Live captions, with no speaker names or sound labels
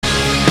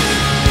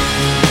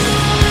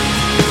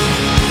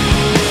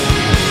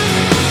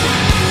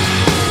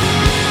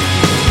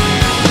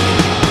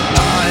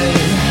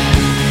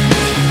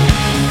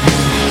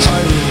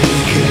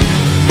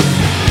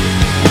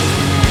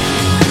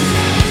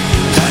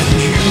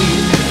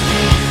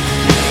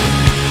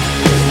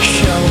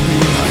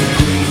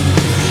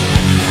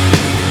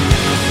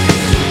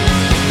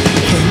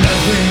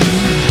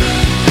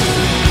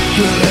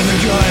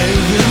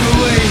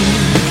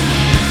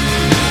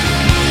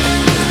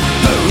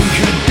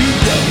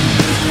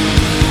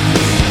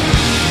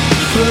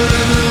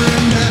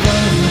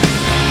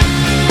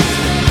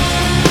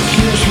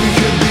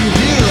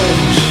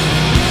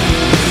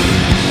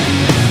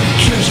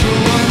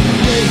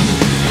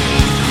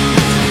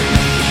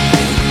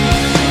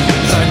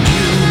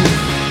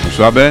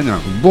Bonsoir Ben.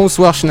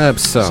 Bonsoir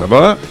Schnaps. Ça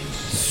va ?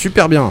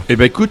 Super bien. Eh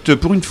ben écoute,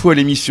 pour une fois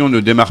l'émission ne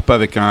démarre pas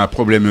avec un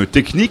problème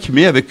technique,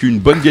 mais avec une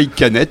bonne vieille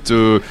canette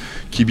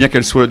qui, bien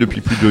qu'elle soit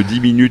depuis plus de 10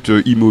 minutes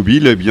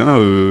immobile, eh bien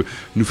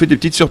nous fait des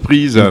petites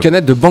surprises. Une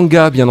canette de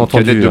Banga, bien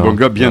entendu. Une canette de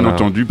Banga, bien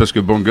entendu, parce que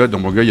dans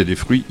Banga il y a des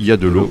fruits, il y a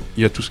de l'eau,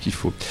 il y a tout ce qu'il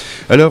faut.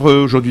 Alors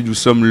aujourd'hui nous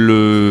sommes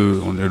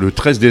le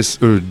 13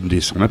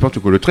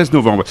 le 13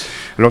 novembre.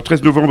 Alors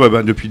 13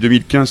 novembre, depuis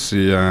 2015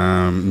 c'est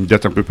une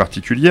date un peu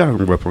particulière.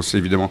 On va penser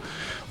évidemment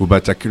au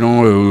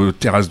Bataclan, aux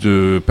terrasses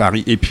de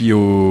Paris et puis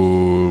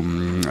au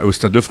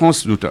Stade de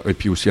France, et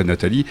puis aussi à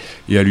Nathalie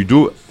et à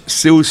Ludo.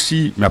 C'est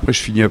aussi, mais après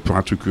je finis pour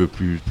un truc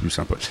plus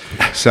sympa.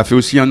 Ça fait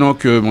aussi 1 an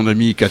que mon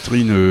amie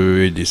Catherine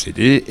est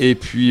décédée. Et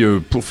puis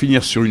pour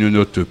finir sur une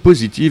note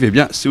positive, eh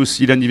bien c'est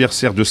aussi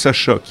l'anniversaire de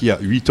Sacha qui a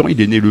 8 ans.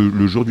 Il est né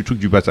le jour du truc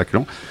du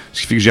Bataclan.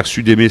 Ce qui fait que j'ai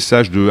reçu des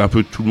messages de un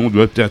peu tout le monde,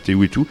 de peut-être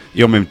où et tout.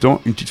 Et en même temps,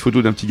 une petite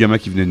photo d'un petit gamin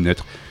qui venait de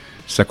naître.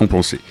 Ça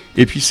compensait.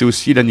 Et puis c'est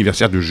aussi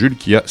l'anniversaire de Jules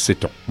qui a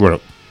 7 ans. Voilà.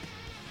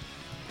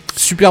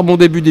 Super bon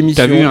début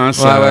d'émission. T'as vu, hein,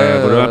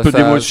 voilà, un peu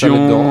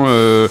d'émotion.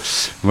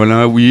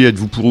 Voilà, oui,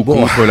 êtes-vous pour ou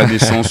contre la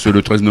naissance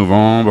le 13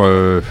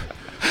 novembre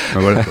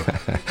voilà,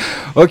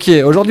 quoi. Ok,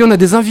 aujourd'hui on a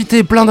des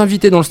invités, plein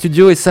d'invités dans le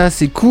studio et ça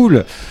c'est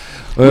cool.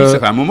 Oui, ça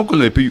fait un moment qu'on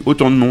n'avait pas eu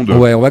autant de monde.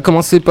 Ouais, on va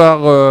commencer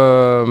par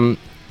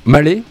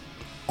Malé.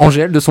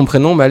 Angèle de son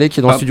prénom, Malé qui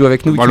est dans le studio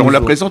avec nous. Alors on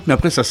la présente, mais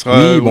après ça sera.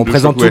 Oui, on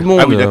présente tout le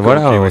monde. Ah oui,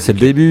 voilà, c'est le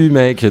début,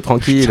 mec,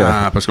 tranquille.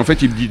 Putain, parce qu'en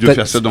fait il me dit de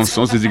faire ça dans le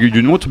sens des aiguilles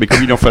d'une montre, mais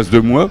comme il est en face de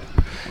moi.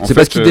 C'est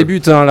parce qu'il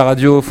débute la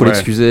radio, faut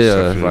l'excuser.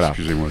 Voilà.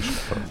 Excusez-moi.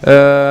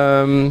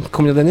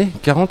 Combien d'années ?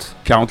 40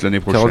 l'année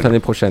prochaine. 40 l'année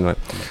prochaine, ouais.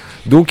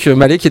 Donc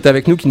Malé qui est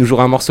avec nous, qui nous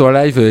jouera un morceau en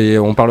live et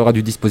on parlera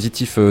du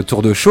dispositif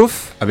Tour De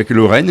Chauffe. Avec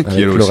Lorraine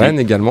qui est là aussi. Lorraine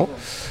également.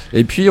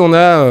 Et puis on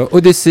a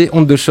O.D.C,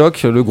 Onde De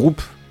Choc, le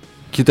groupe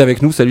qui est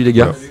avec nous. Salut les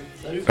gars. Voilà.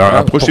 Alors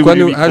approchez-vous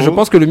du micro. Je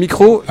pense que le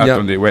micro...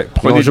 Attendez,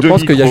 prenez je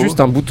pense qu'il y a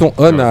juste un bouton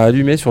on à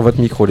allumer sur votre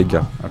micro, les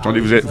gars. Attendez,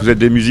 vous êtes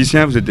des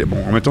musiciens, Bon,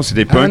 en même temps, c'est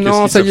des punks. Ah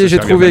non, ça y est, j'ai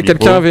trouvé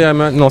quelqu'un avait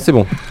un... Non, c'est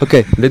bon.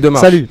 Ok, les deux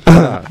marches. Salut.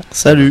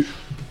 Salut.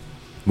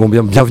 Bon,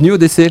 bienvenue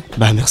O.D.C.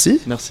 Merci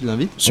de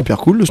l'invite. Super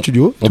cool, le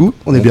studio,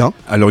 on est bien.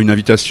 Alors, une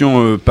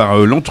invitation par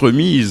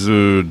l'entremise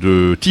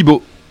de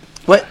Thibaut.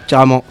 Ouais,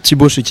 carrément.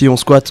 Thibaut, chez qui on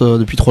squatte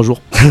depuis 3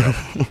 jours.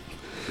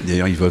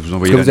 D'ailleurs, il va vous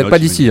envoyer parce que vous n'êtes pas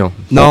d'ici. Hein.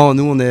 Non,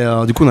 nous, on est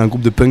un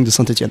groupe de punk de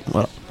Saint-Etienne.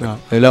 Voilà.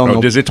 Et là,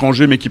 des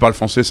étrangers, mais qui parlent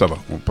français, ça va.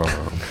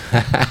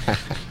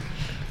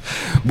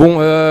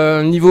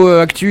 Bon, niveau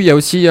actu, il y a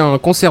aussi un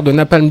concert de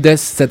Napalm Death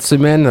cette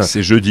semaine.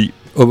 C'est jeudi.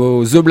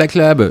 Au The Black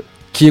Lab,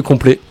 qui est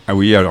complet. Ah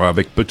oui, alors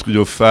avec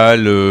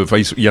Petrudophale,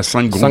 il y a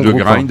 5 groupes de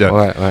grind. Hein.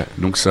 Ouais.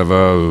 Donc ça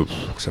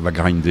va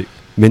grinder.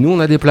 Mais nous, on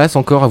a des places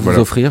encore à vous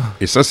offrir.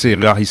 Et ça, c'est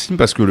rarissime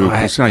parce que le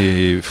concert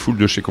est full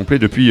de chez complet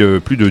depuis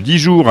plus de 10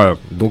 jours.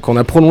 Donc, on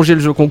a prolongé le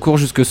jeu concours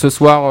jusque ce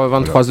soir,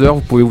 23h.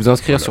 Vous pouvez vous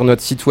inscrire sur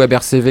notre site web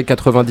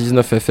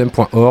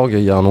rcv99fm.org.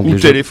 Il y a un onglet. Ou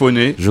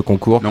téléphoner. Jeu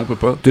concours. Non, on peut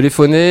pas.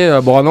 Téléphoner,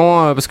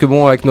 non, parce que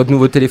avec notre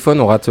nouveau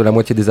téléphone, on rate la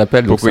moitié des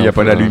appels. Pourquoi il n'y a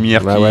pas la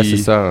lumière qui... Ouais, c'est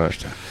ça.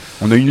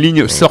 On a une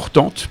ligne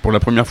sortante pour la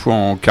première fois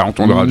en 40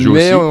 ans de radio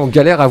mais aussi. On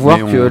galère à voir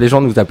que les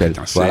gens nous appellent.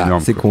 Putain, c'est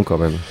énorme, c'est con quand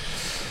même.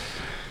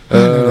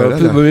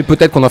 Mais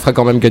peut-être qu'on en fera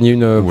quand même gagner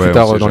une plus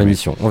tard dans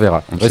l'émission, on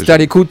verra. Restez à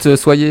l'écoute,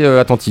 soyez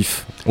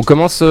attentifs. On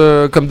commence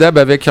comme d'hab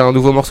avec un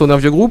nouveau morceau d'un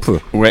vieux groupe.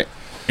 Ouais.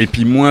 Et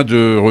puis moins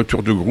de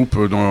retours de groupe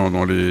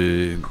dans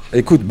les...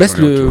 Écoute, baisse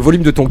le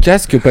volume de ton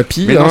casque,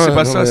 papy. Mais non, c'est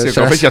pas ça, c'est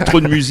qu'en fait il y a trop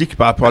de musique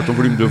par rapport à ton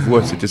volume de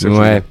voix, c'était ça.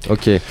 Ouais,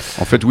 ok.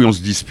 En fait oui, on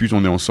se dispute,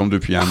 on est ensemble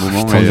depuis un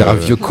moment. Putain, on dirait un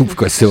vieux couple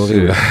quoi, c'est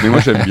horrible. Mais moi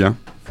j'aime bien.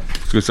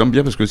 Parce que ça me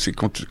bien parce que c'est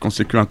quand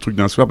c'est qu'un truc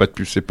d'un soir,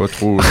 tu sais pas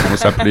trop comment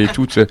ça s'appelait et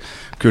tout.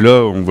 Que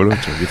là, on voilà,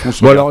 des fonds.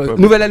 Bon alors,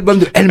 nouvel album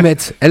de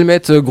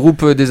Helmet,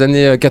 groupe des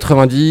années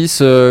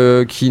 90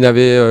 qui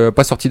n'avait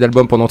pas sorti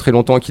d'album pendant très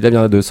longtemps, qui là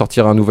vient de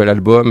sortir un nouvel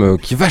album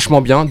qui est vachement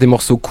bien, des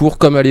morceaux courts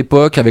comme à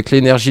l'époque, avec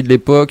l'énergie de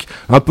l'époque,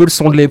 un peu le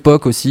son de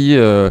l'époque aussi.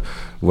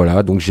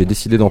 Voilà, donc j'ai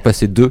décidé d'en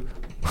passer 2.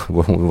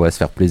 On va se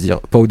faire plaisir.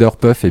 Powder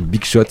Puff et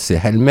Big Shot, c'est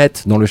Helmet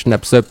dans le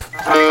Schnaps Up.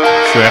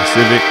 Sur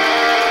RCV.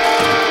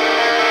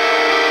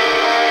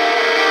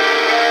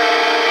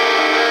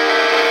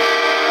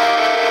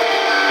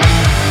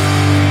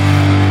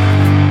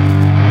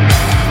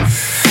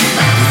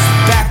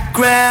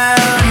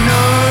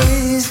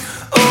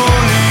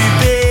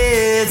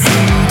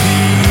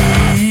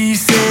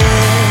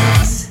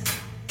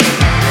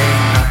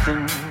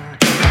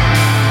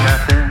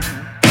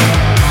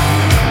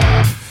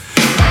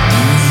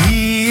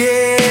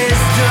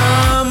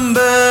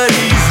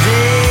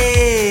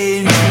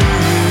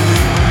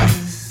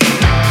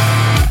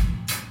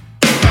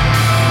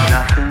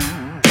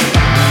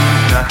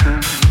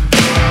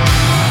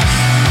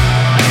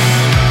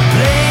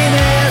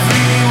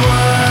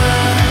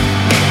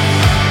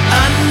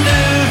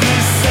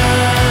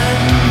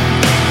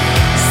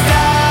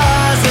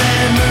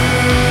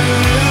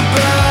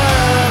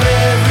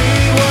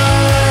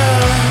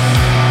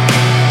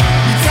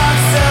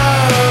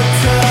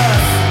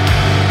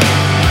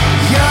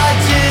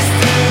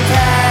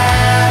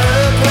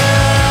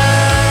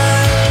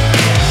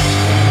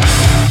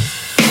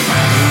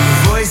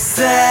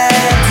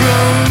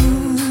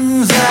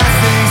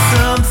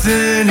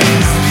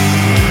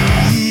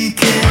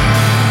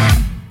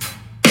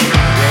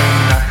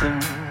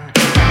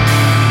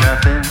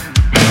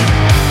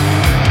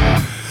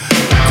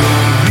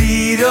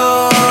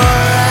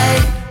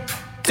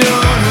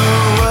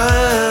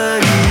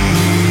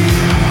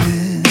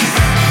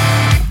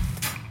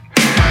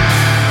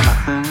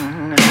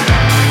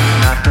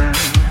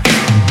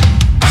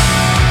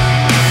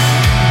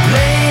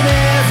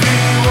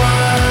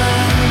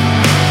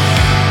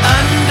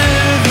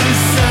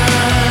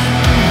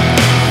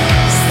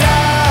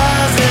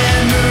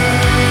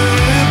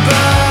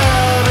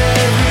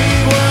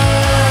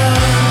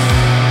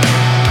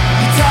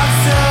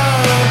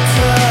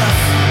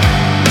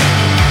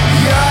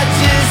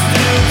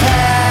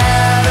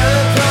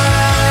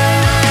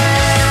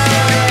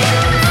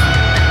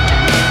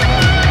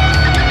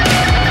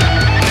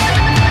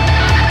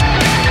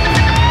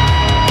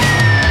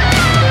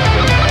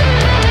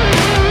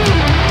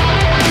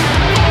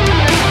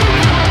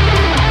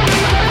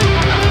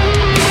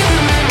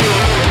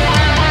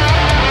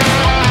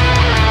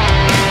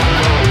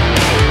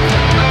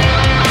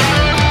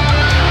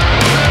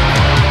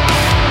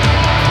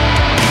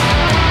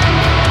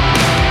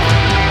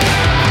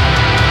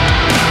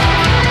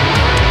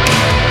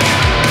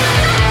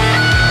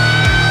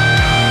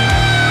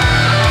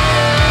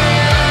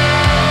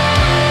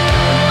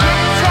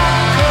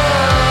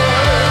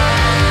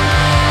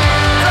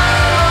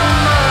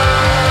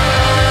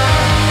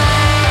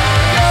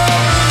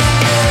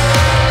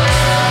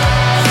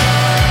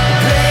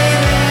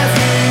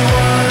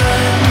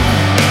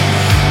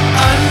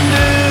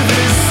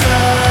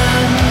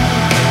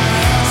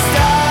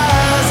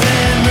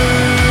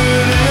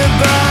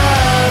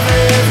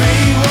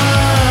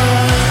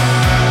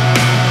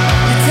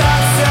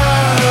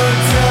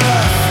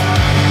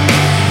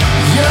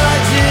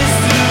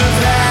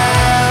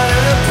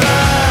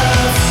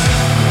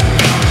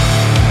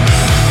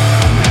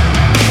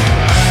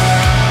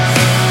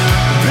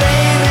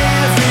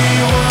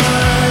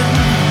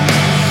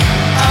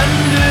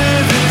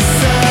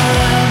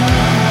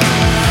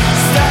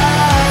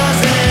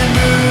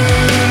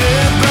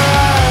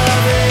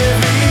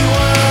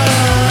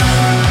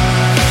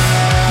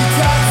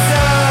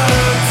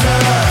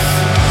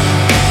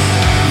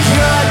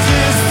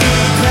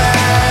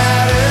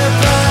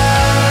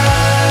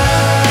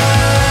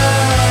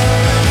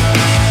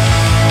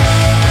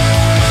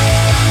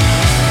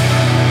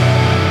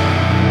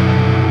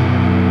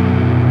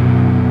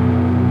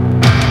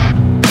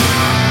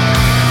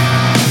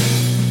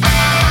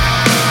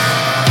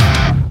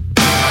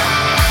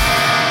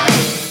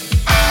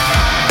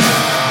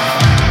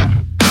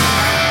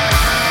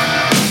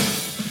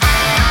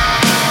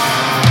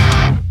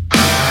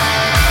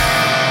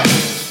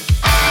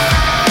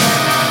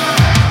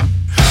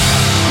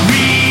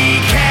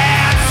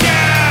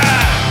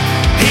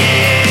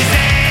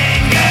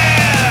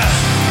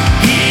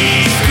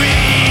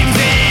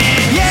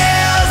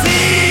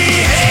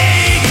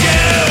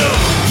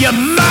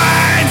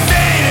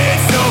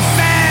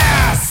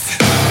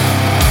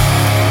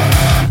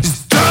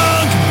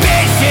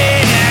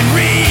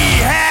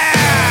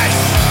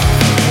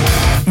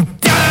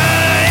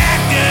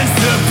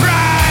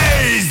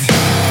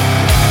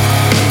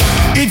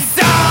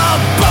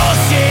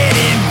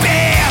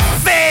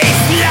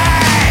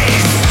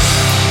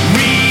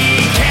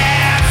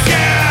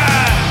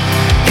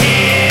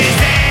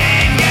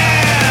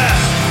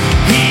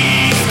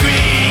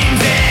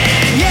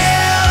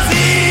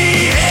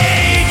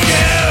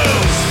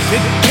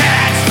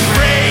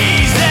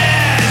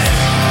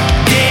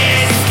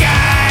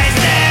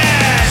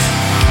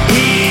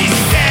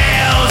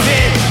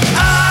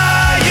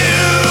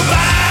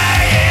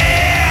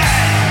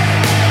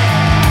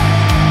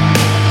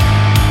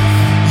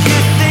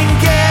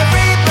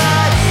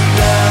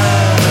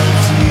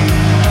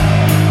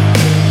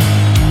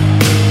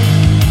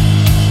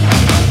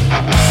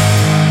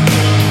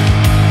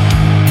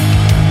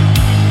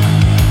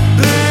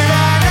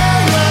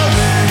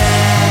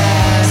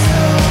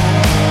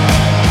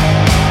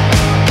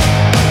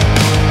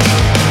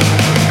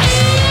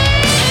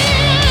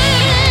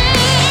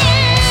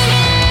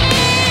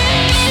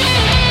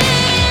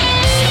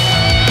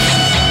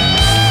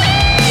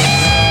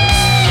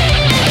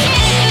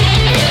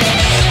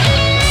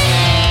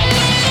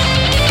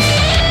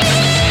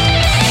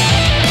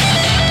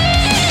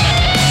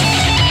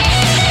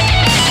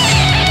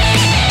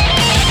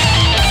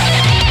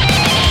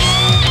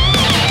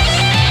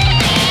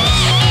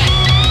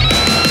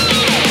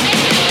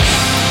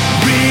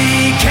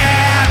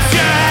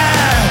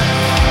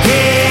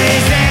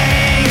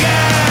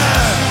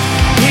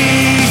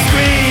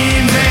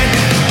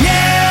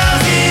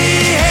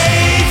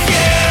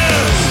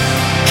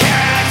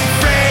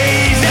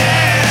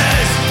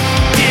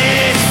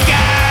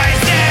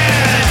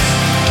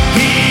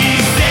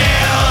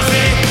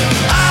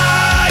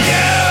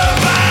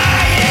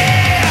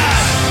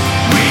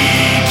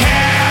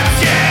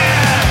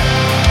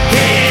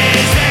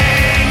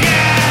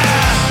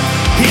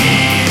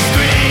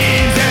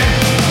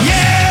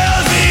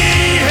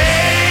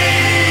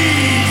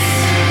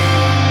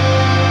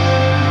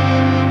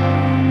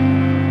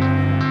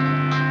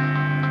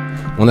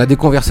 On a des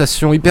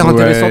conversations hyper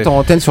intéressantes en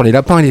antenne sur les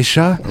lapins et les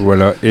chats.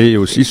 Voilà, et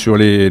aussi sur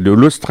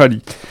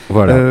l'Australie.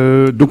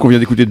 Voilà. Donc on vient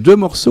d'écouter 2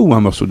 morceaux ou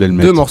un morceau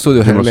d'Helmet? 2 morceaux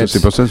de Helmet.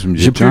 C'est pour ça que je me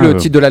disais, j'ai plus le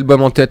titre de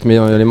l'album en tête, mais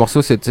les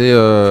morceaux c'était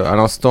à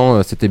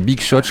l'instant c'était Big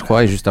Shot je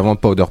crois, et juste avant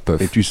Powder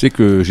Puff. Et tu sais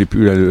que j'ai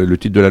plus le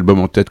titre de l'album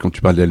en tête quand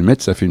tu parles d'Helmet,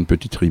 ça fait une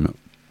petite rime.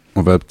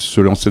 On va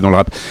se lancer dans le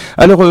rap.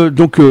 Alors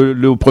donc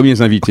les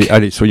premiers invités,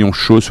 allez, soyons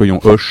chauds,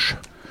 soyons hoches,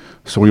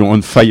 soyons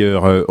on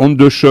fire. Onde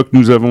De Choc,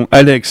 nous avons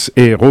Alex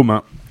et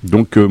Romain.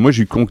 Donc moi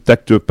j'ai eu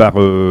contact par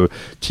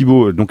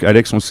Thibaut, donc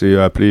Alex on s'est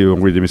appelé,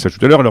 envoyé des messages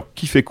tout à l'heure. Alors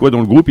qui fait quoi dans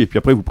le groupe, et puis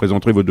après vous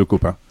présenterez vos 2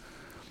 copains.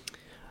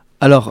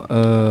 Alors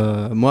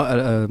moi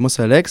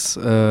c'est Alex,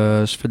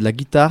 je fais de la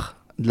guitare,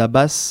 de la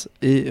basse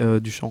et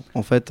du chant.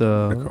 En fait,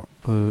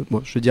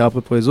 bon, je vais dire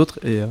après pour les autres.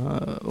 Et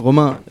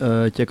Romain qui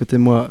est à côté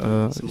de moi,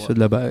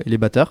 il est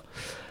batteur.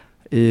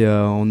 Et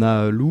on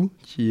a Lou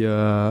qui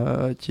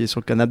est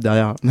sur le canapé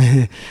derrière,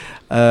 mais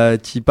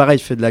qui pareil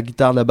fait de la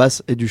guitare, de la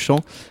basse et du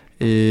chant.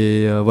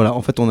 Et voilà,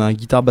 en fait on a un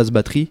guitare, basse,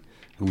 batterie.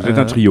 Vous êtes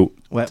un trio.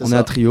 Ouais, on est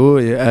un trio.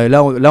 Et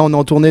là on est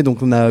en tournée,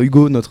 donc on a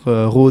Hugo,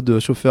 notre road,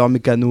 chauffeur,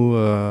 mécano,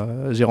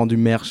 gérant du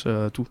merch,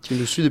 tout. Qui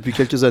nous suit depuis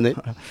quelques années.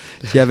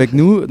 Qui est avec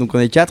nous. Donc on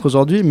est 4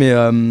 aujourd'hui, mais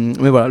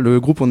voilà, le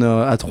groupe on est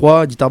à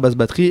 3, guitare, basse,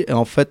 batterie. Et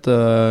en fait,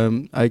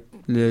 avec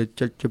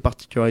quelques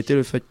particularités,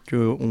 le fait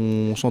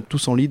qu'on chante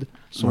tous en lead,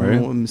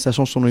 ça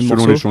change selon les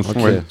morceaux. Les chansons,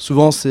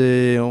 Souvent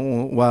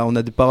on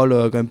a des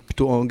paroles quand même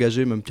plutôt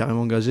engagées, même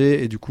carrément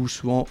engagées, et du coup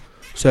souvent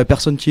c'est la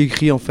personne qui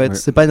écrit en fait.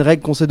 C'est pas une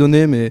règle qu'on s'est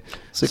donnée, mais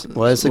c'est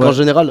qu'en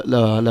général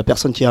la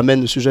personne qui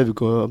amène le sujet, vu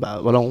qu'on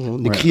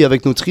on écrit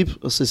avec nos tripes,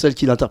 c'est celle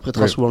qui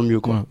l'interprétera souvent le mieux,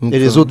 quoi. Donc, et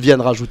les autres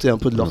viennent rajouter un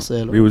peu de leur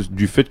sel. Mais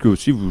du fait que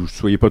aussi vous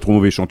soyez pas trop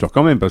mauvais chanteurs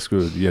quand même, parce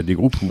qu'il y a des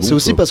groupes où c'est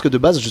aussi parce que de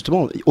base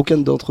justement aucun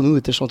d'entre nous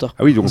était chanteur.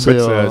 Ah oui, donc en fait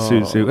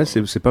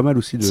c'est pas mal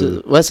aussi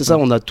de... c'est ça,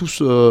 on a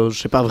tous je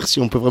sais pas si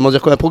on peut vraiment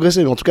dire qu'on a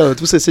progressé, mais en tout cas on a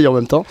tous essayé en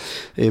même temps,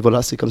 et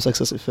voilà, c'est comme ça que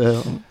ça s'est fait.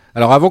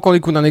 Alors avant qu'on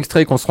écoute un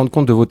extrait et qu'on se rende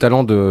compte de vos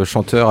talents de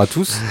chanteur à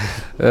tous,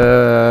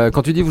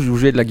 quand tu dis vous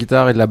jouez de la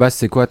guitare et de la basse,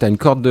 c'est quoi? T'as une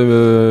corde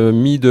de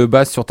mi de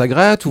basse sur ta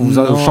gratte, ou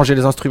vous changez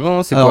les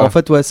instruments? C'est alors quoi? en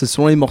fait c'est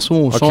selon les morceaux,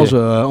 on change.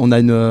 On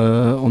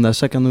a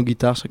chacun nos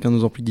guitares, chacun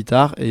nos amplis de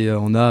guitare, et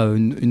on a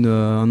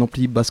un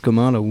ampli basse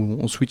commun là où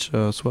on switch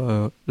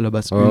soit la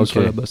basse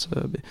soit la basse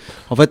B.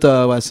 En fait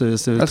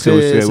c'est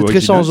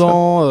très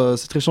changeant,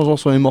 c'est très changeant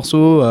sur les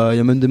morceaux. Il y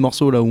a même des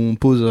morceaux là où on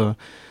pose.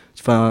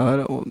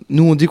 Enfin,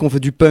 nous on dit qu'on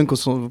fait du punk,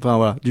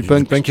 du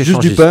punk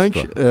juste du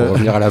punk. Pour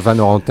revenir à la vanne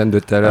en antenne de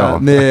tout à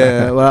l'heure.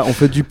 Mais voilà, on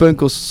fait du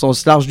punk au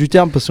sens large du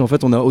terme, parce qu'en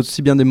fait on a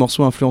aussi bien des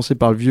morceaux influencés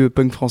par le vieux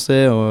punk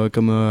français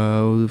comme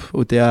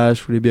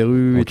O.D.C ou les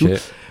Berus et tout,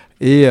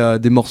 et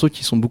des morceaux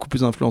qui sont beaucoup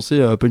plus influencés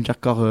punk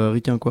hardcore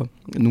ricain, quoi.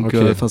 Donc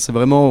c'est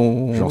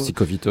vraiment genre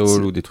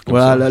Psychovitol ou des trucs comme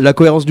ça. Voilà, la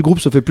cohérence du groupe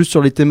se fait plus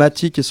sur les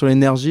thématiques et sur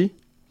l'énergie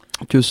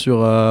que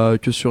sur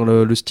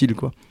le style,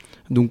 quoi.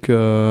 Donc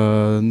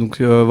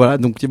voilà,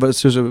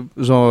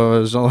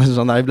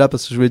 j'en arrive là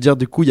parce que je voulais dire,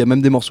 du coup il y a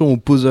même des morceaux où on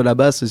pose la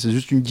basse et c'est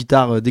juste une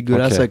guitare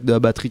dégueulasse avec de la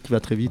batterie qui va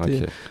très vite.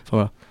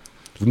 Voilà.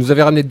 Vous nous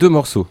avez ramené 2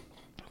 morceaux.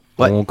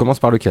 On commence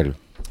par lequel?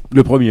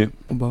 Le premier.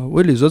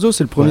 Les oiseaux,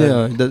 c'est le premier.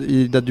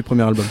 Il date du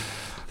premier album.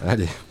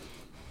 Allez.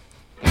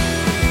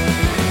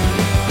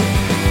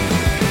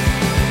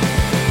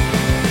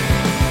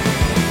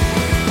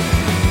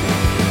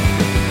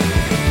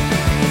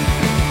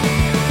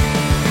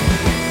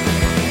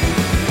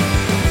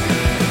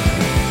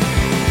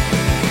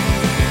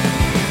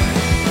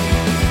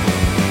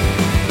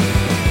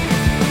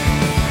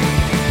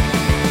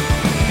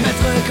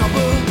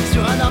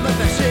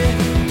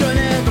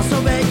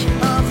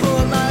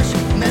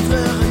 Maître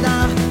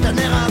renard, d'un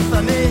air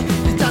affamé,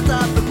 des tartes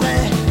à peu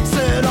près,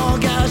 ce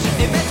langage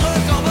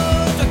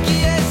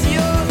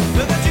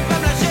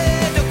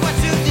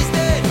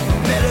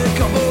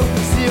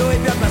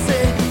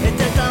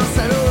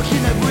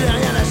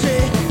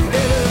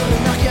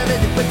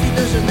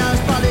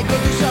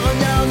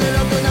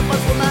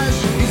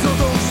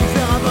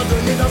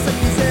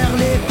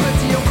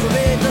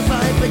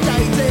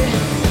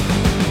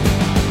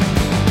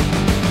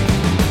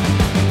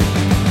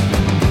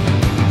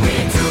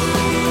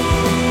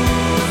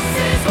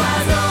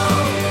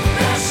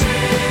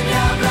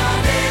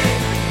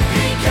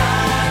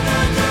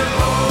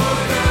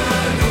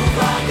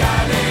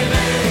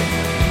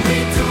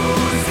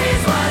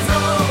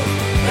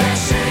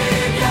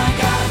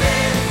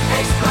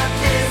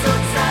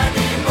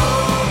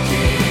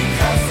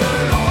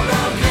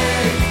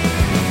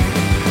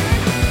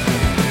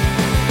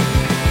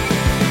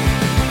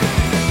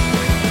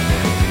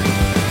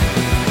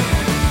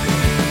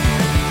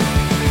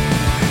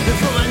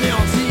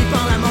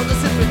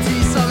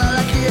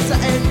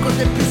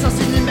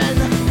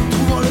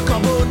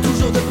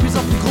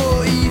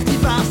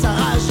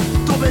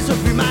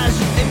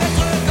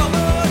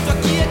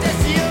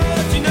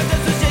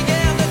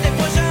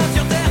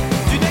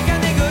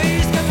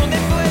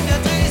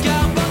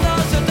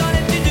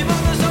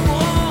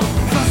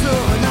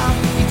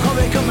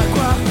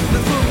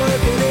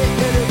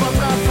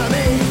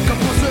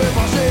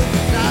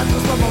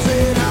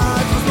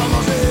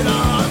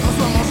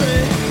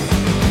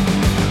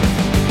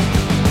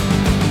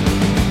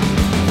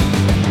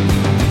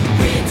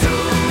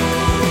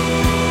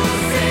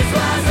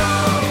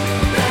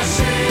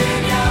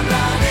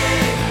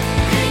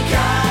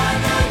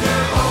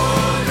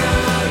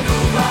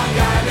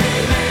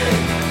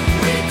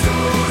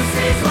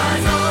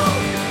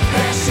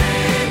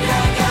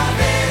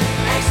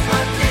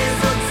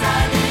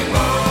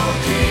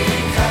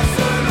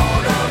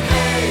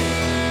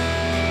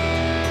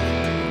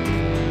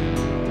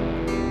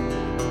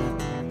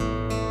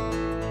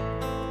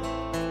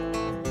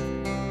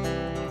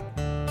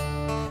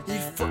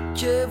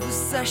que vous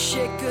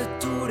sachiez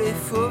que tous les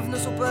fauves ne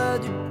sont pas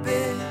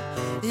dupés.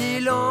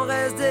 Il en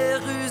reste des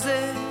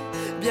rusés,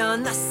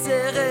 bien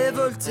assez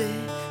révoltés.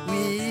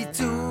 Oui,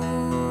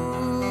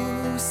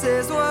 tous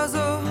ces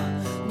oiseaux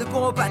ne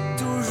pourront pas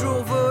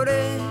toujours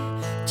voler,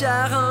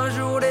 car un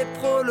jour les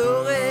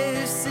prolos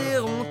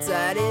réussiront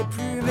à les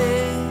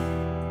plumer.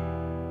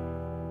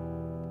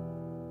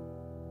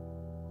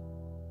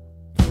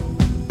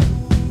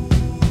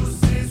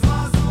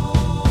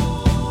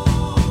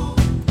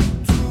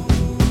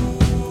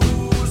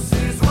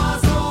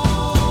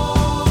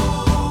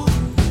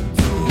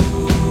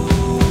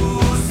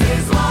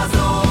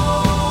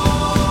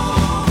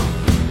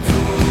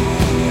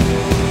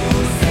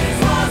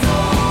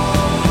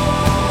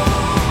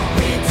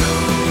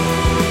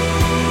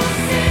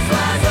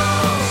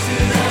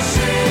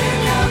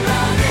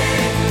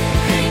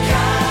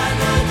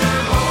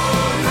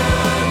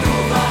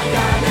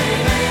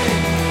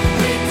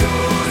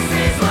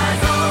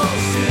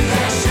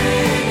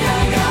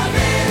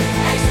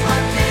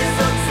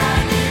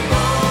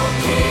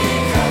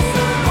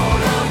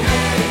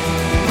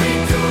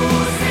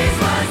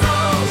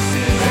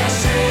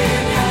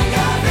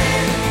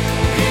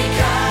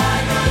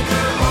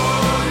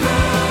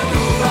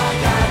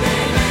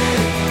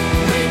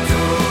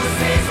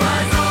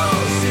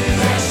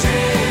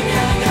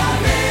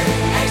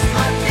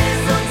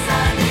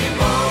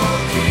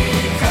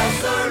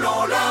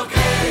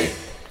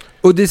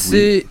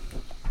 O.D.C.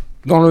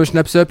 dans le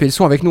schnaps up et ils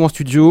sont avec nous en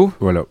studio.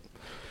 Voilà.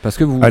 Parce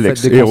que vous Alex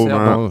faites des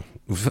concerts.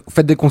 Vous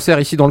faites des concerts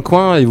ici dans le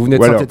coin et vous venez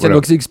de Saint-Etienne.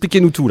 Donc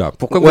expliquez-nous tout là.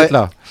 Pourquoi vous êtes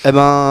là? Eh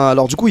ben,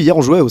 alors du coup hier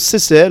on jouait au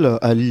CCL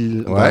à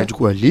Lille, à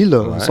Lille,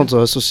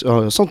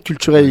 centre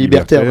culturel et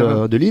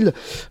libertaire de Lille.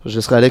 Je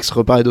laisserai Alex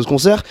reparler de ce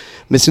concert.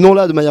 Mais sinon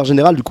là, de manière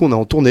générale, du coup on est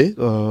en tournée.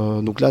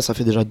 Donc là, ça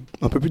fait déjà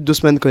un peu plus de 2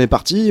 semaines qu'on est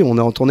parti. On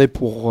est en tournée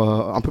pour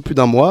un peu plus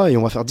d'1 mois et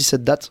on va faire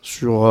 17 dates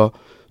sur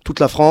toute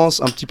la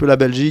France, un petit peu la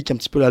Belgique, un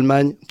petit peu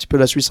l'Allemagne, un petit peu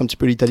la Suisse, un petit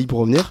peu l'Italie pour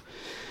revenir.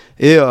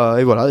 Et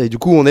voilà, et du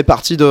coup on est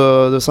parti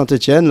de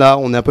Saint-Etienne, là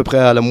on est à peu près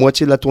à la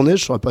moitié de la tournée,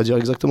 je saurais pas dire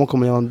exactement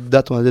combien de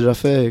dates on a déjà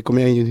fait et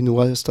combien il nous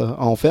reste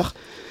à en faire.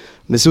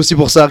 Mais c'est aussi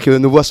pour ça que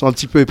nos voix sont un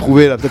petit peu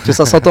éprouvées, là peut-être que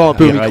ça s'entend un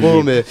peu au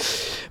micro, mais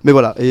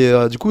voilà. Et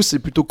du coup c'est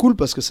plutôt cool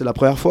parce que c'est la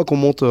première fois qu'on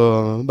monte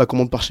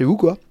par chez vous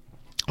quoi.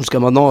 Jusqu'à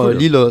maintenant, cool.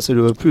 Lille, c'est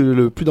le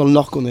plus dans le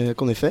nord qu'on ait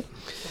fait.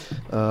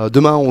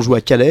 Demain, on joue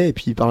à Calais et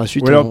puis par la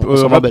suite, on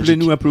s'en va à Belgique.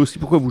 Rappelez-nous un peu aussi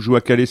pourquoi vous jouez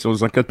à Calais, c'est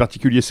dans un cadre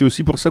particulier. C'est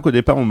aussi pour ça qu'au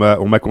départ, on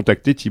m'a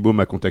contacté, Thibaut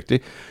m'a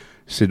contacté.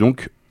 C'est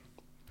donc...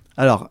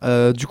 Alors,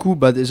 du coup,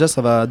 déjà,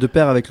 ça va de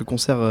pair avec le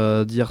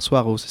concert d'hier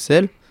soir au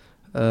CCL.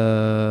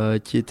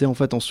 Qui était en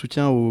fait en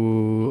soutien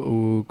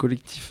au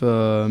collectif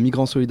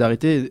Migrants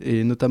Solidarité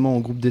et notamment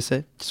au groupe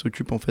d'essai qui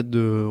s'occupe en fait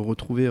de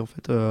retrouver en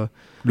fait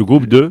le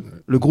groupe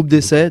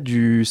d'essai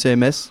du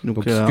CMS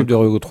donc qui s'occupe de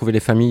retrouver les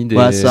familles des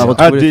ça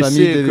retrouve les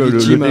familles des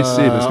victimes le DC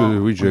parce que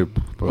oui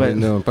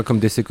non, pas comme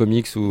DC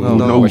Comics ou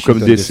ou comme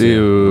DC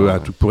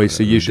pour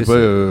essayer je sais pas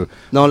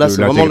non là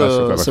c'est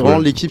vraiment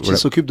l'équipe qui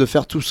s'occupe de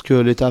faire tout ce que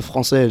l'État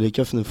français et les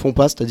keufs ne font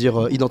pas,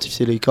 c'est-à-dire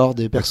identifier les corps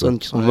des personnes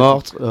qui sont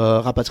mortes,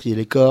 rapatrier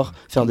les corps,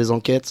 faire des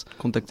enquêtes,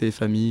 contacter les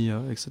familles,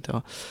 etc.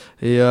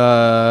 Et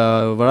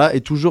voilà, et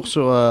toujours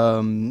sur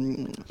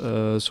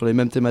les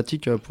mêmes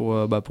thématiques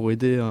pour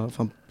aider,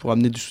 pour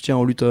amener du soutien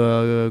en lutte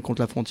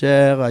contre la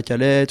frontière, à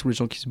Calais, tous les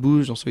gens qui se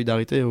bougent, en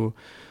solidarité aux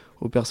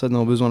personnes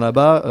en besoin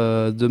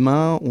là-bas.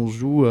 Demain, on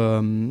joue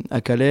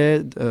à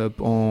Calais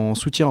en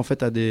soutien en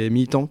fait à des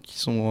militants qui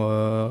ont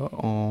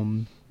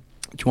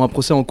un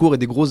procès en cours et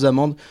des grosses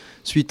amendes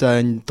suite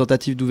à une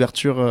tentative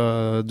d'ouverture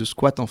de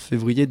squat en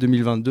février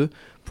 2022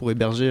 pour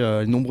héberger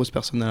les nombreuses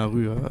personnes à la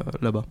rue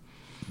là-bas.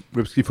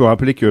 Oui, parce qu'il faut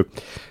rappeler que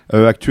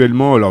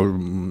actuellement, alors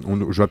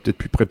j'aurais peut-être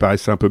pu préparer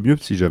ça un peu mieux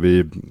si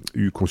j'avais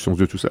eu conscience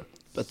de tout ça.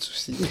 Pas de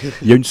souci.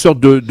 Il y a une sorte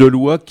de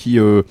loi qui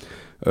peut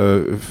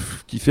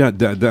faire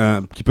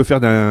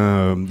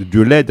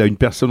de l'aide à une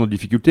personne en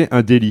difficulté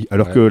un délit,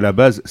 alors que la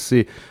base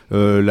c'est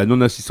la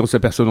non-assistance à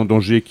personne en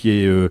danger qui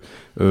est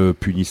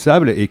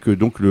punissable et que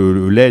donc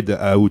l'aide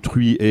à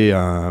autrui est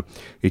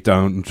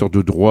une sorte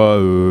de droit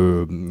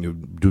de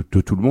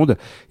tout le monde.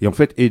 Et en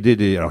fait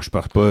aider alors je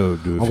parle pas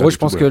de... En gros je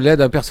pense que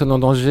l'aide à personne en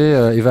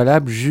danger est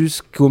valable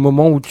jusqu'au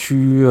moment où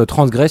tu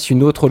transgresses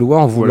une autre loi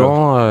en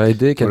voulant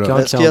aider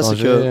quelqu'un qui est en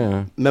danger.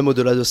 Même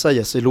au-delà de ça, il y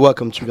a ces lois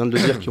comme tu viens de le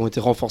dire qui ont été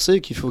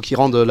renforcées, qu'il faut qu'ils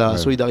rendent la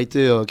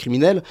solidarité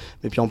criminelle.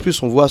 Et puis en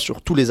plus on voit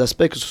sur tous les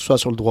aspects, que ce soit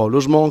sur le droit au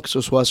logement, que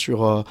ce soit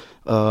sur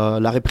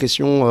la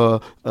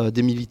répression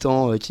des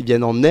militants qui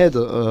viennent en aide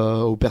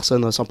aux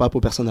personnes sans pape,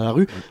 aux personnes à la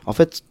rue. En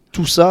fait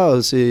tout ça,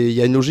 il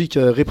y a une logique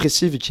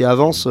répressive qui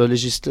avance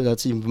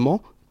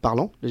législativement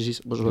parlant.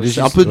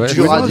 C'est un peu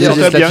dur à dire.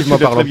 Législativement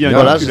parlant.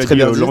 Voilà, j'ai très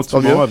bien dit.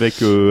 Lentement avec.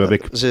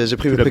 J'ai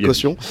pris mes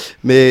précautions.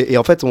 Mais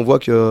en fait, on voit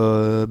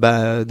que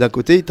d'un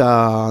côté, tu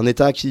as un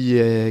État qui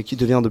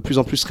devient de plus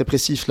en plus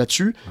répressif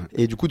là-dessus.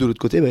 Et du coup, de l'autre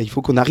côté, il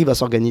faut qu'on arrive à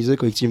s'organiser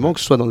collectivement, que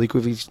ce soit dans des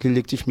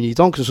collectifs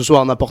militants, que ce soit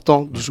en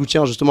apportant du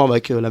soutien justement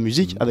avec la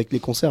musique, avec les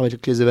concerts,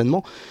 avec les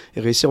événements, et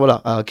réussir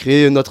à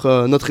créer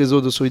notre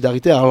réseau de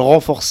solidarité, à le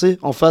renforcer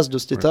en face de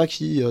cet État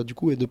qui, du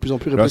coup, est de plus en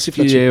plus répressif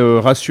là-dessus. Ce qui est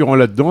rassurant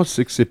là-dedans,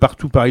 c'est que c'est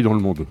partout pareil dans le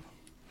monde.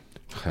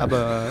 Ah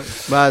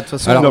de toute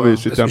façon. Alors,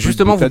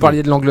 justement, vous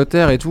parliez de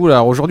l'Angleterre et tout.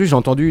 Alors aujourd'hui, j'ai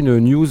entendu une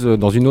news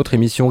dans une autre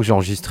émission que j'ai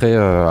enregistrée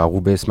à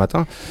Roubaix ce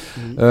matin.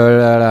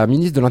 La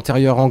ministre de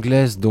l'Intérieur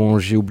anglaise, dont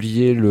j'ai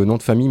oublié le nom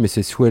de famille, mais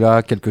c'est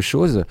Suella quelque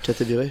chose. Qui a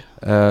été virée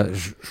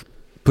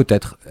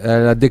Peut-être.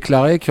 Elle a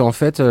déclaré qu'en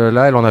fait,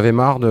 là, elle en avait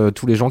marre de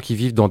tous les gens qui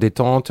vivent dans des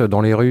tentes,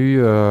 dans les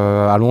rues,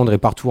 à Londres et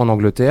partout en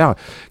Angleterre,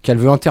 qu'elle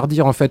veut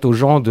interdire en fait aux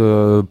gens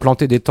de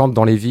planter des tentes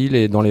dans les villes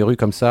et dans les rues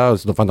comme ça,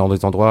 enfin dans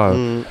des endroits,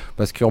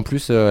 parce qu'en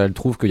plus, elle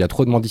trouve qu'il y a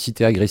trop de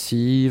mendicité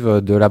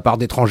agressive de la part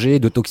d'étrangers,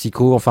 de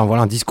toxicos, enfin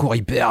voilà, un discours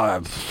hyper...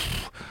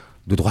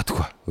 de droite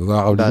quoi,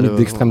 limite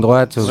d'extrême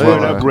droite.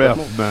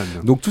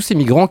 Donc tous ces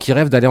migrants qui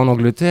rêvent d'aller en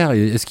Angleterre,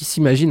 est-ce qu'ils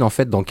s'imaginent en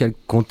fait dans quel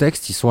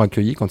contexte ils sont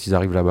accueillis quand ils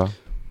arrivent là-bas ?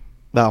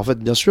 En fait,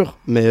 bien sûr,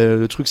 mais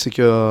le truc c'est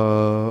que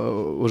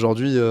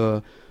aujourd'hui,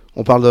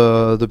 on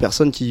parle de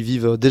personnes qui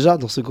vivent déjà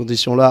dans ces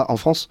conditions-là en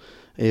France.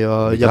 Et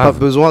il n'y a pas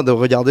besoin de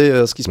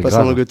regarder ce qui se passe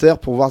en Angleterre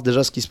pour voir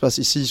déjà ce qui se passe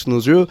ici sous nos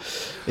yeux.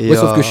 Et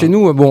sauf que chez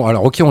nous,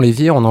 alors ok, on les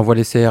vire, on envoie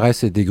les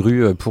CRS et des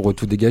grues pour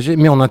tout dégager,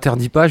 mais on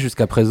n'interdit pas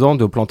jusqu'à présent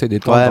de planter des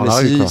tentes dans la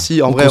rue.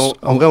 Si, en vrai,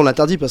 on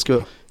l'interdit parce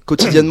que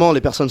quotidiennement,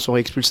 les personnes sont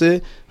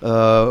expulsées.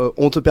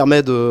 On te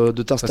permet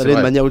de t'installer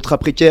de manière ultra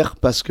précaire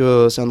parce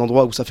que c'est un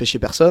endroit où ça fait chier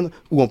personne.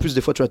 Ou en plus,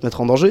 des fois, tu vas te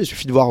mettre en danger. Il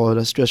suffit de voir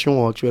la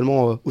situation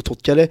actuellement autour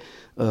de Calais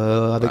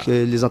avec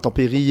les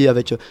intempéries.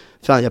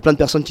 Enfin, il y a plein de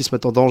personnes qui se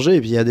mettent en danger.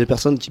 Et puis, il y a des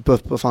personnes qui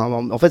peuvent. Enfin,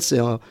 en fait,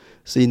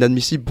 c'est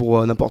inadmissible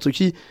pour n'importe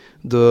qui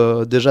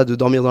déjà de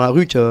dormir dans la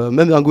rue.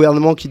 Même un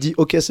gouvernement qui dit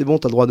OK, c'est bon,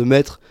 t'as le droit de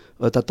mettre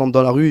ta tente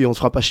dans la rue et on te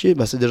fera pas chier,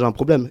 c'est déjà un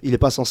problème.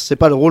 C'est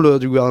pas le rôle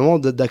du gouvernement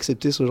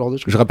d'accepter ce genre de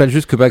choses. Je rappelle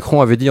juste que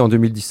Macron avait dit en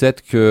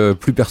 2017 que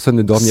plus personne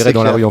ne dormirait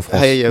dans la rue en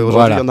France.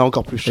 Aujourd'hui, il y en a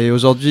encore plus. Et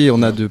aujourd'hui,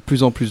 on a de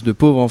plus en plus de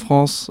pauvres en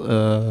France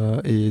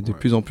et de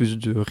plus en plus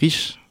de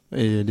riches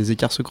et les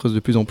écarts se creusent de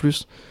plus en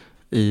plus.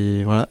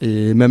 Et voilà.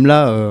 Et même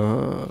là,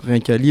 rien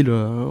qu'à Lille,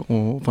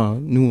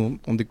 nous,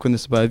 on ne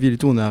connaissait pas la ville et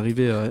tout. On est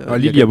arrivé à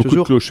Lille. Il y a beaucoup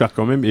de clochards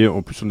quand même, et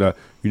en plus on a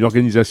une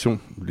organisation.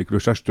 Les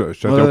clochards, je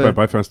t'interromps pas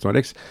bref un instant,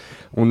 Alex.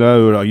 Il y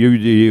a eu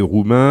des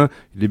Roumains,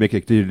 des mecs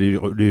avec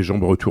les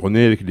jambes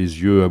retournées, avec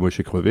les yeux à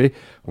moitié crevés.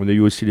 On a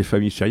eu aussi les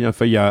familles syriennes.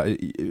 Enfin,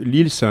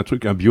 Lille, c'est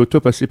un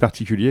biotope assez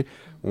particulier.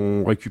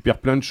 On récupère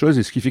plein de choses,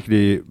 et ce qui fait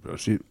que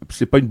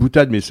c'est pas une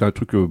boutade, mais c'est un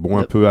truc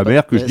un peu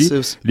amer que je dis.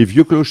 Les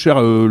vieux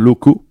clochards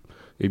locaux.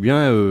 Eh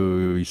bien,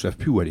 ils savent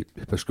plus où aller.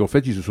 Parce qu'en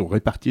fait, ils se sont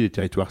répartis les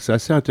territoires. C'est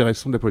assez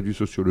intéressant d'un point de vue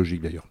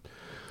sociologique, d'ailleurs.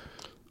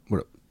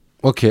 Voilà.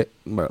 Ok.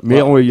 Voilà.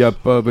 Mais il y a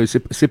pas,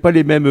 c'est pas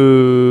les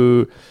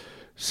mêmes,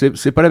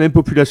 c'est pas la même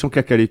population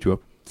qu'à Calais, tu vois.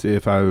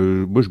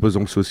 Moi, je bosse dans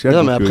le social.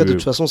 Non, mais après, de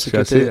toute façon, c'est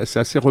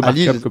assez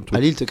remarquable comme truc. À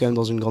Lille, t'es quand même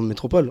dans une grande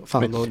métropole. Enfin,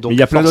 il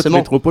y a plein d'autres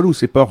métropoles où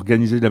c'est pas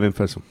organisé de la même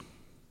façon.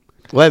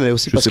 Ouais, mais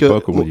aussi parce que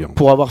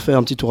pour avoir fait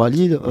un petit tour à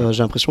Lille,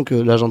 j'ai l'impression que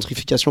la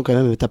gentrification quand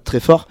même tape très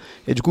fort.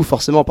 Et du coup,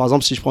 forcément, par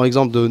exemple, si je prends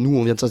l'exemple de nous,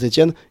 on vient de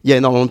Saint-Etienne, il y a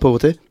énormément de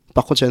pauvreté.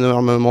 Par contre, il y a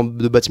énormément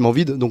de bâtiments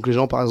vides, donc les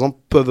gens, par exemple,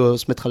 peuvent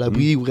se mettre à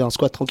l'abri, ouvrir un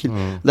squat tranquille.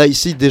 Là,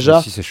 ici,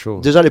 déjà,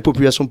 les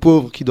populations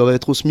pauvres qui doivent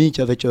être au SMIC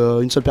avec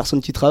une seule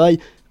personne qui travaille,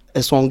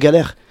 elles sont en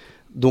galère.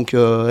 Donc,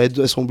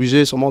 elles sont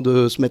obligées sûrement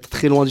de se mettre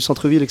très loin du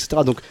centre-ville,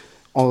 etc. Donc,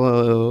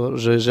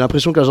 j'ai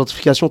l'impression que la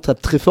gentrification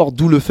tape très fort,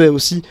 d'où le fait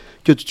aussi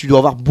que tu dois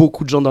avoir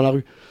beaucoup de gens dans la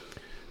rue.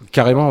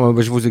 Carrément,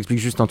 je vous explique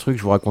juste un truc,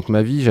 je vous raconte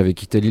ma vie. J'avais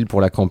quitté Lille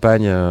pour la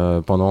campagne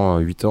pendant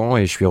 8 ans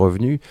et je suis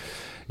revenu.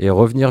 Et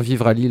revenir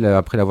vivre à Lille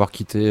après l'avoir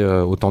quitté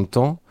autant de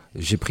temps,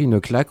 j'ai pris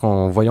une claque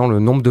en voyant le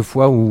nombre de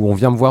fois où on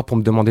vient me voir pour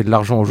me demander de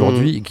l'argent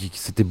aujourd'hui.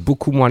 C'était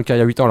beaucoup moins le cas il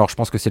y a 8 ans. Alors je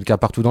pense que c'est le cas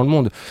partout dans le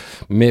monde,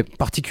 mais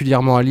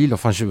particulièrement à Lille,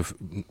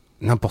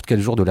 n'importe quel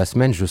jour de la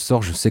semaine, je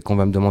sors, je sais qu'on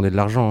va me demander de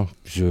l'argent.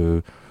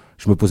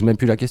 Je me pose même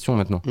plus la question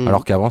maintenant,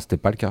 alors qu'avant c'était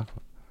pas le cas.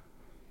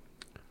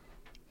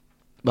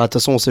 De toute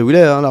façon, on sait où il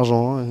est,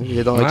 l'argent. Il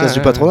est dans la caisse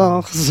du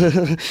patronat.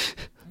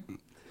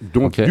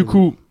 Donc, du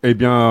coup,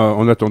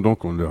 en attendant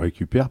qu'on le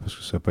récupère, parce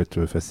que ça va pas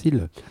être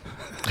facile.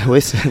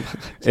 Oui, c'est.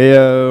 Et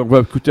on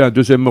va écouter un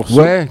deuxième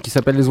morceau. Ouais, qui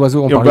s'appelle Les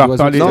Oiseaux. Non,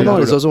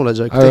 Les Oiseaux, on l'a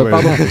déjà écouté.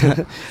 Pardon.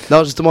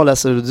 Non, justement, là,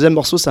 le deuxième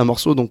morceau, c'est un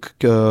morceau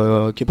qui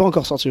est pas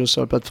encore sorti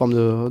sur la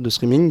plateforme de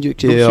streaming.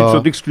 C'est une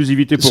sorte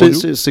d'exclusivité pour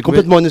nous. C'est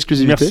complètement une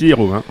exclusivité. Merci,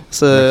 Romain.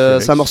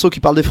 C'est un morceau qui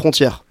parle des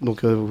frontières.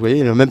 Donc, vous voyez,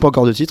 il n'a même pas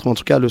encore de titre, mais en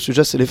tout cas, le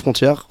sujet, c'est les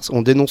frontières.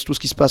 On dénonce tout ce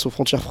qui se passe aux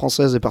frontières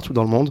françaises et partout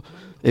dans le monde.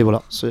 Et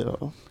voilà,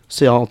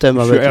 c'est un thème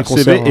avec les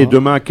concerts. Et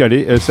demain à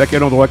Calais. C'est à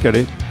quel endroit,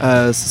 Calais ?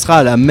 Ce sera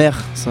à la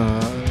mer.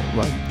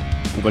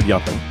 On va le dire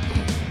après.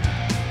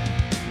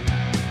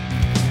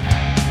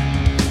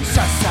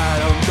 Ça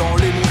s'allume dans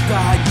les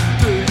montagnes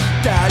de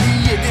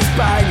l'Italie et des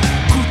l'Espagne,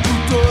 coup de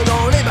couteau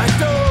dans les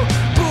bateaux,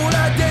 pour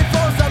la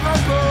défense d'un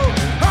drapeau,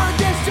 un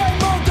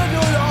déchaînement de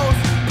violence,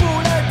 pour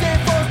la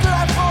défense de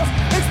la France,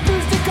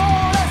 expulsé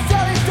quand la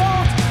serre est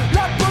tente,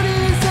 la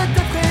police est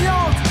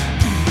effrayante,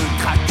 une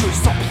traque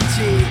sans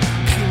pitié,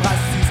 crime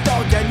raciste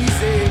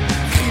organisé,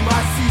 crime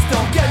raciste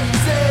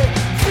organisé,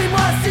 crime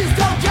raciste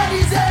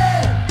organisé,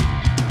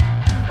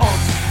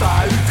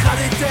 Antifa ultra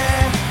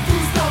déter,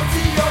 tous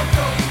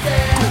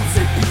anti-autoritaires, contre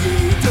ces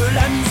piliers de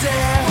la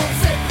misère, contre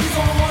ces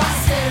prisons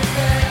assez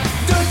verts,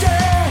 de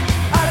guerre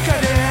à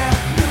calère,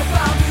 mur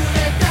par mur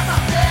et terre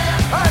par terre,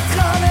 à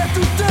travers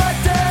toute la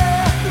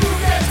terre, nous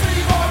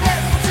détruirons les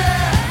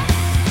frontières.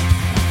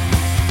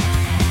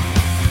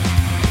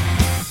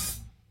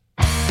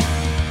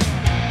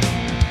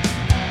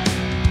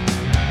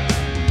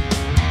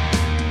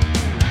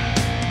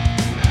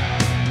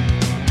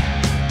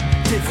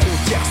 Des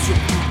frontières sur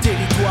tout le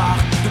territoire,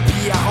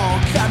 depuis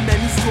Aranque la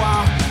même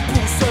histoire.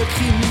 Pour ce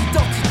crime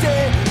d'identité,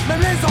 même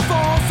les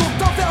enfants sont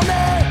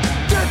enfermés.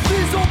 Des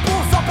prisons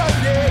pour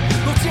sans-papiers,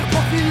 dont tire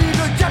profit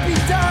le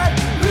capital.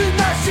 Une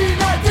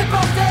machine à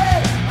déporter,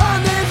 un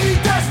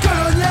héritage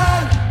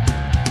colonial.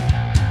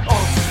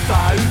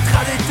 Antifa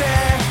ultra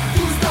déter,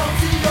 tous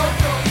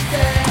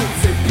anti-autoritaires, contre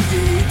ces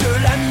piliers de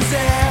la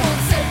misère,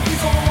 contre ces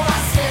prisons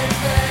assez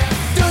verts,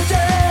 de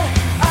guerre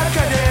à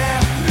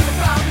calère, mur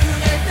par mur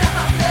et terre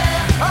par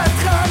terre, à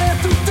travers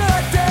toute la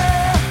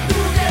terre,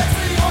 nous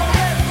détruirons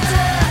les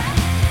frontières.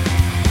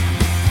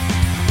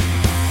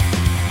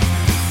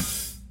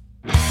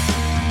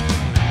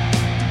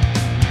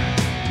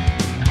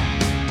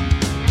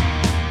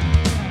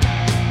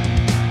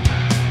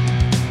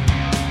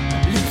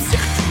 Libre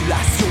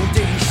circulation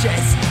des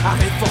richesses,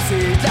 arrêt forcé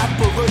de la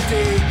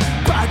pauvreté.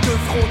 Pas de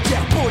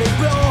frontières pour les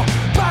blancs,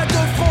 pas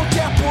de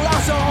frontières pour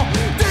l'argent.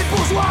 Des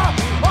bourgeois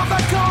en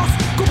vacances,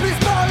 complices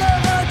par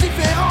leur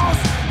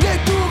indifférence. Les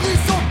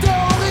touristes sont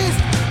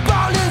terroristes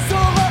par les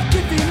horreurs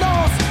qui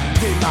financent.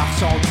 Des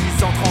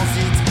marchandises en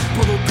transit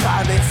pour nos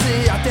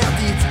traversées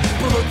interdites,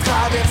 pour nos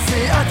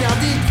traversées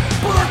interdites,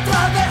 pour nos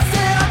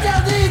traversées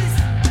interdites.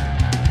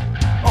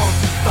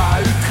 Antifa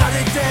ultra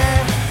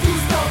déter,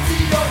 tous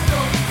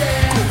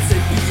anti-autoritaires, contre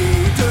ces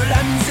piliers de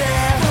la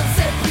misère, contre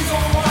ces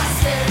prisons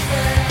assez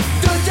verts,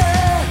 de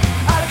guerre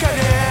à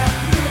calère,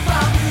 mur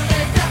par mur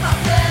et terre par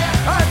terre,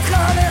 à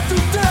travers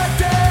toute la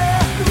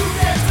terre, nous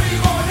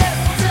détruirons les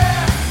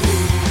frontières.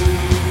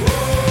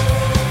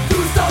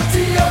 Tous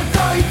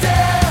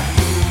anti-autoritaires,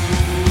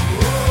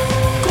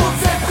 contre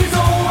ces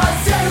prisons à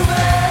ciel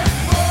ouvert,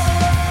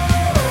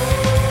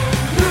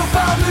 mur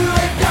par mur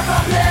et terre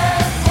par terre.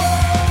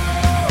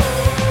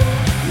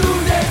 Nous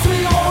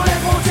détruirons les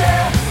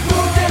frontières,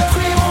 nous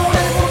détruirons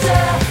les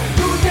frontières,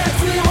 nous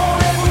détruirons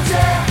les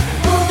frontières,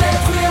 nous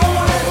détruirons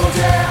les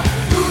frontières,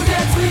 nous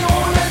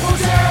détruirons les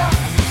frontières.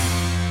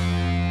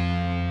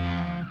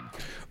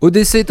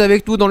 O.D.C est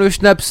avec nous dans le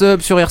schnaps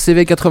up sur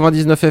RCV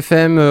 99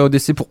 FM.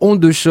 O.D.C pour Onde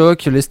De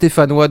Choc. Les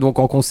Stéphanois donc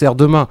en concert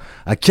demain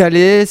à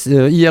Calais.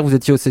 Hier vous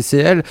étiez au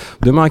CCL.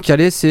 Demain à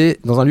Calais, c'est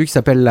dans un lieu qui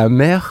s'appelle La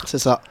Mer. C'est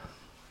ça.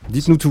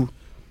 Dites-nous tout.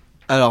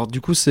 Alors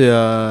du coup c'est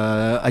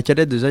à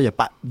Calais déjà il n'y a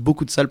pas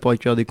beaucoup de salles pour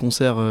accueillir des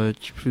concerts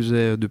qui plus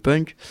est de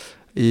punk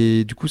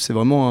et du coup c'est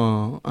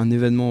vraiment un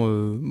événement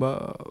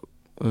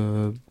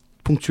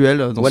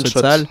ponctuel dans One cette shot.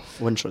 salle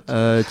One shot.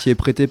 qui est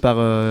prêtée par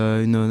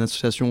une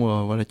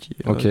association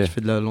qui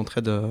fait de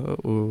l'entraide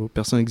aux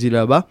personnes exilées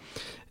là-bas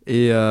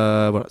et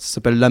voilà ça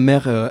s'appelle la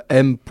mer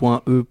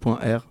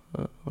m.e.r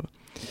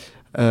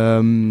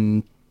voilà.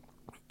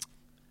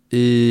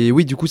 Et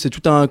oui, du coup, c'est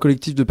tout un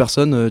collectif de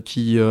personnes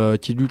qui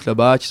luttent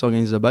là-bas, qui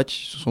s'organisent là-bas,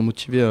 qui se sont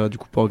motivés du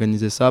coup pour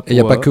organiser ça. Et il n'y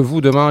a pas que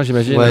vous demain,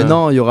 j'imagine. Ouais,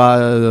 non, il y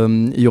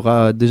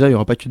aura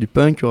pas que du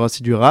punk, il y aura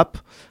aussi du rap.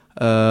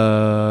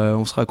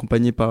 On sera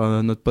accompagné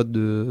par notre pote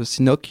de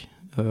Sinoc,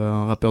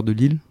 un rappeur de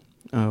Lille.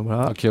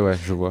 Voilà. Ok, ouais,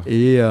 je vois.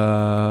 Et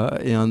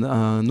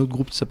un autre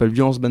groupe qui s'appelle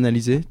Violence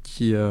Banalisée,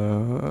 qui est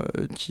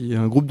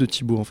un groupe de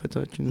Thibaut en fait.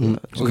 Qui nous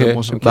a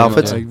branché en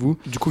fait, avec vous.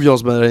 Du coup,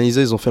 Violence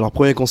Banalisée, ils ont fait leur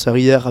premier concert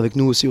hier avec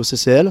nous aussi au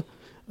CCL.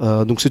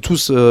 Donc c'est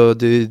tous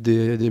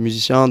des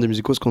musiciens, des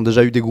musicos qui ont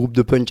déjà eu des groupes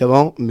de punk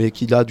avant, mais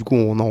qui là, du coup,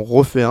 on en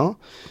refait un.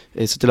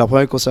 Et c'était leur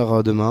premier concert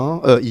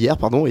hier,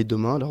 et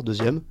demain leur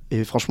deuxième.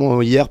 Et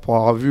franchement, hier, pour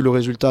avoir vu le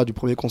résultat du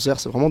premier concert,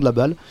 c'est vraiment de la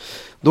balle.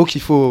 Donc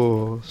il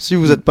faut, si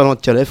vous n'êtes pas loin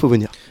de Calais, il faut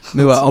venir.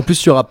 Mais voilà, en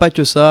plus il n'y aura pas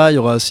que ça, il y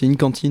aura aussi une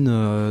cantine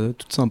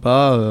toute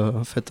sympa,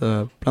 faite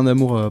plein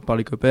d'amour par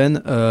les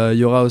copains. Il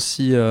y aura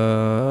aussi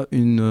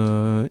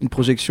une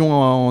projection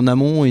en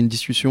amont et une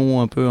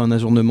discussion, un peu un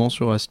ajournement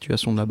sur la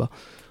situation de là-bas.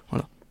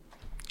 Voilà.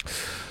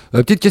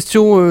 Petite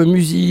question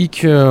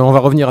musique, on va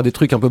revenir à des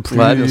trucs un peu plus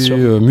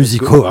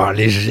musicaux,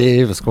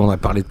 légers, parce qu'on a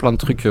parlé de plein de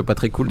trucs pas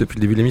très cool depuis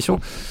le début de l'émission.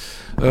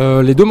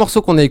 Les deux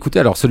morceaux qu'on a écoutés,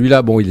 alors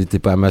celui-là, bon, il n'était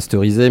pas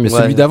masterisé, mais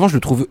celui d'avant, je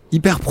le trouve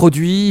hyper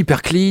produit,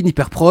 hyper clean,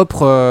 hyper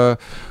propre.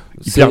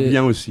 hyper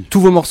bien aussi. Tous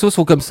vos morceaux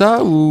sont comme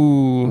ça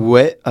ou?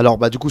 Ouais, alors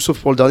du coup sauf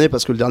pour le dernier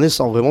parce que le dernier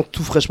sort vraiment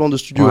tout fraîchement de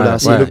studio là.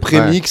 C'est le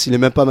pré-mix, il est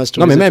même pas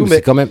masterisé. Non mais même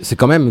c'est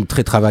quand même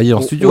très travaillé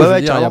en studio. Je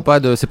veux dire, y a pas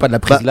de, c'est pas de la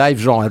prise live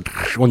genre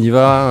on y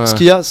va. Ce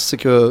qu'il y a, c'est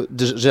que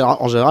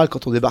en général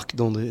quand on débarque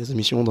dans des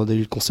émissions, dans des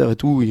lieux de concert et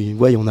tout,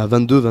 on a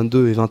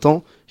 22 et 20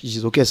 ans, ils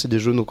disent ok c'est des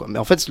genoux quoi. Mais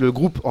en fait le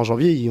groupe en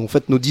janvier on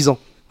fête nos 10 ans.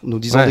 Nos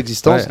 10 ans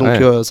d'existence,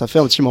 donc ça fait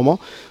un petit moment.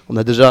 On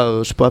a déjà,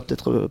 je sais pas,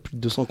 peut-être plus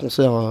de 200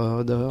 concerts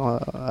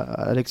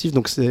à l'actif,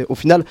 donc c'est au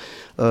final,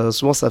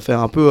 souvent ça fait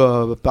un peu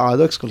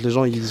paradoxe quand les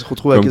gens ils se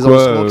retrouvent avec des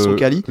enregistrements qui sont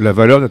quali. La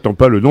valeur n'attend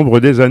pas le nombre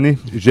des années.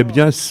 J'aime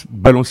bien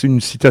balancer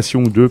une citation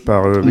ou deux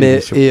par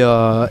émission. Et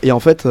en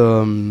fait,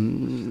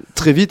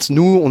 très vite,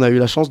 nous, on a eu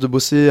la chance de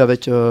bosser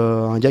avec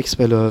un gars qui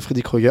s'appelle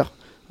Freddy Krueger.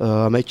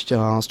 Un mec qui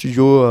a un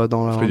studio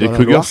dans la Freddy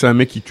Krueger, c'est un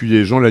mec qui tue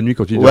des gens la nuit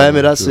quand il dort. Ouais,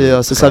 mais là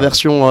c'est sa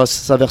version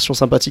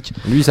sympathique.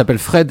 Lui il s'appelle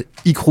Fred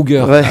E.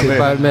 Krueger, c'est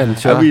pas le même,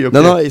 tu vois. Oui,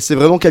 okay. Non, et c'est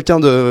vraiment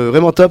quelqu'un de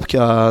vraiment top qui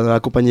a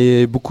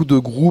accompagné beaucoup de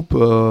groupes,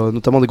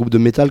 notamment des groupes de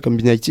métal comme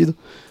Benighted,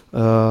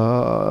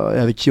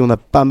 avec qui on a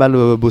pas mal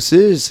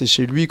bossé. C'est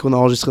chez lui qu'on a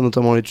enregistré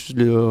notamment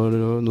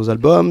nos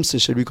albums. C'est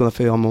chez lui qu'on a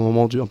fait un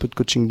moment un peu de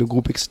coaching de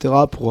groupe, etc.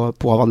 pour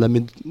avoir de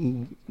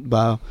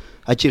la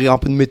acquérir un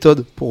peu de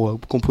méthode pour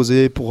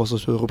composer, pour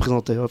se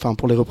représenter, enfin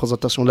pour les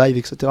représentations live,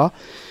 etc.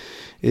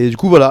 Et du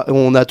coup voilà,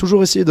 on a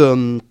toujours essayé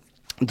de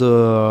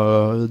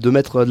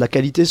mettre de la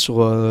qualité sur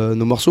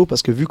nos morceaux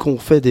parce que vu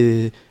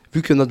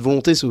que notre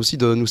volonté c'est aussi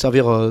de nous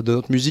servir de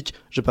notre musique,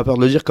 j'ai pas peur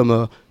de le dire,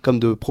 comme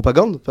de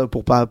propagande,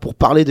 pour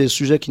parler des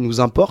sujets qui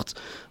nous importent.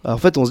 En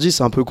fait on se dit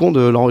c'est un peu con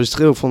de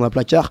l'enregistrer au fond d'un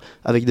placard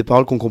avec des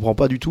paroles qu'on comprend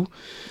pas du tout.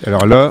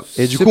 Alors là,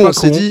 et du coup on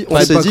s'est dit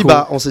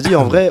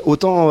en vrai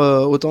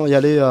autant y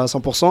aller à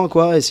 100%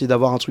 quoi, essayer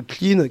d'avoir un truc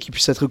clean qui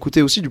puisse être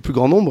écouté aussi du plus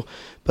grand nombre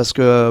parce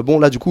que bon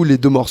là du coup les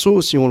deux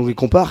morceaux si on les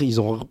compare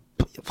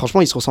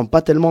franchement ils se ressemblent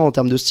pas tellement en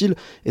termes de style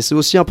et c'est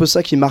aussi un peu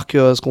ça qui marque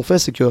ce qu'on fait,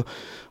 c'est que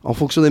en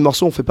fonction des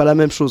morceaux on fait pas la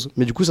même chose,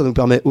 mais du coup ça nous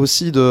permet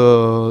aussi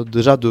de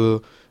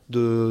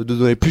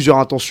donner plusieurs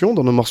intentions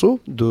dans nos morceaux,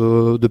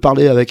 de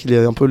parler avec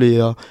un peu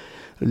les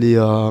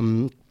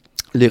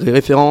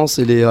références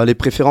et les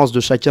préférences de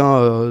chacun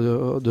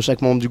de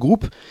chaque membre du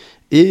groupe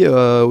et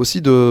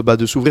aussi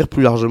de s'ouvrir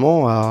plus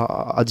largement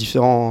à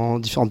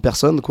différentes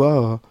personnes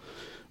quoi.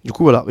 Du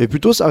coup voilà, et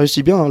plutôt ça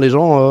réussit bien, hein. Les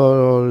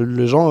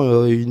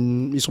gens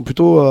ils sont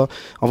plutôt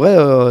en vrai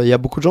il y a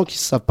beaucoup de gens qui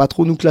savent pas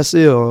trop nous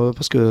classer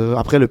parce que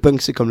après le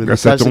punk c'est comme le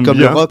metal, c'est comme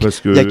le rock,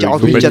 il y a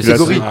 40 000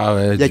 catégories,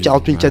 il y a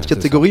 40 000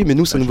 catégories, mais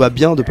nous ça nous va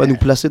bien de pas nous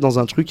placer dans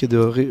un truc et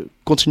de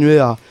continuer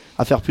à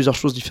faire plusieurs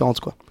choses différentes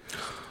quoi.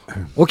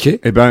 Ok.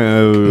 Eh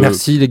ben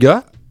merci les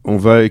gars. On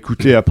va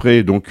écouter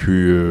après donc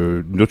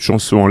notre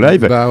chanson en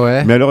live. Bah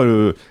ouais. Mais alors,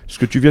 ce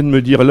que tu viens de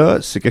me dire là,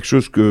 c'est quelque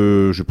chose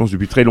que je pense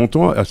depuis très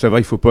longtemps. À savoir,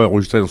 il faut pas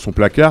enregistrer dans son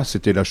placard.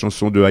 C'était la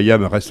chanson de I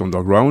Am, Rest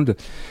Underground.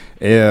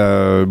 Et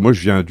moi,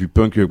 je viens du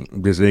punk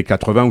des années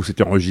 80 où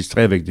c'était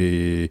enregistré avec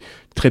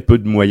très peu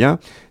de moyens.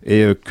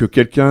 Et que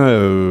quelqu'un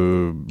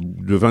de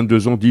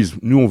 22 ans dise,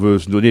 nous, on veut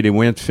se donner les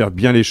moyens de faire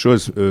bien les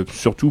choses,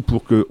 surtout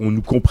pour qu'on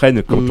nous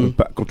comprenne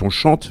quand on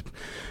chante.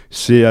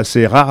 C'est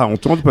assez rare à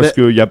entendre parce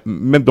qu'il y a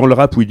même dans le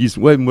rap où ils disent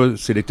ouais moi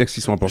c'est les textes qui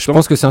sont importants. Je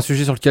pense que c'est un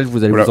sujet sur lequel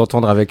vous allez vous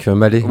entendre avec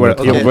Malé. Voilà.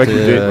 Et on va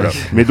écouter. Voilà.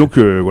 Mais donc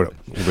voilà,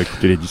 on va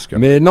écouter les disques.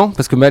 Mais non,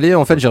 parce que Malé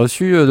en fait j'ai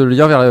reçu le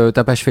lien vers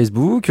ta page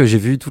Facebook, j'ai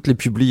vu toutes les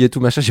publis et tout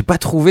machin, j'ai pas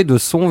trouvé de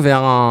son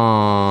vers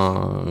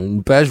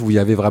une page où il y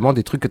avait vraiment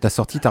des trucs que t'as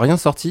sortis. T'as rien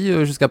sorti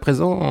jusqu'à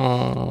présent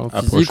en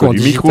physique ou en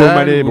digital. Micro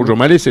Malé. Bonjour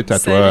Malé, c'est à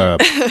toi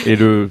et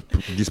le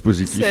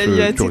dispositif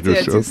Tour De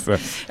Chauffe.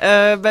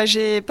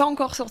 J'ai pas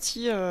encore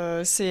sorti.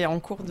 C'est en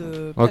cours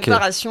de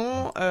préparation.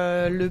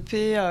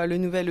 Le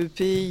nouvel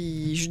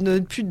EP, je ne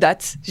donne plus de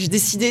date. J'ai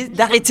décidé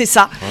d'arrêter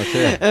ça.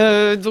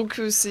 Donc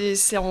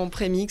c'est en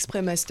pré-mix,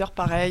 pré-master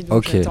pareil.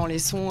 Donc j'attends les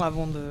sons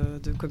avant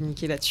de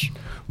communiquer là-dessus.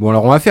 Bon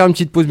alors on va faire une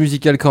petite pause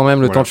musicale quand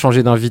même, le temps de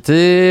changer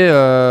d'invité.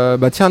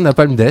 Tiens,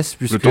 Napalm Death.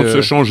 Le temps de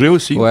se changer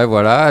aussi. Ouais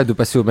voilà, de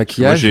passer au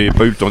maquillage. Moi j'ai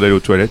pas eu le temps d'aller aux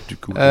toilettes du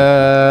coup.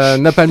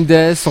 Napalm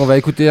Death, on va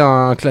écouter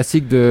un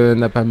classique de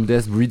Napalm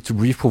Death, Breathe to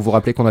Breathe, pour vous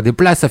rappeler qu'on a des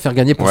places à faire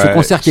gagner pour ce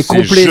concert qui est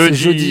complet. C'est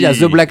jeudi à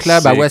The Black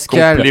Lab à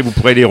Wascal. Complet, vous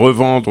pourrez les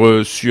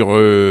revendre sur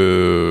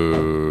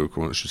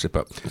je sais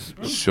pas,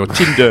 sur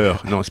Tinder.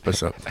 Non, c'est pas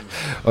ça.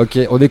 Ok,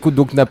 on écoute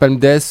donc Napalm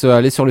Death.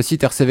 Allez sur le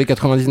site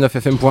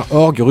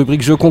rcv99fm.org,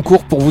 rubrique jeux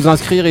concours pour vous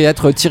inscrire et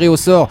être tiré au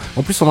sort.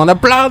 En plus, on en a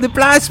plein des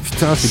places.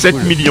 Putain, c'est 7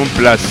 cool. millions de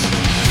places.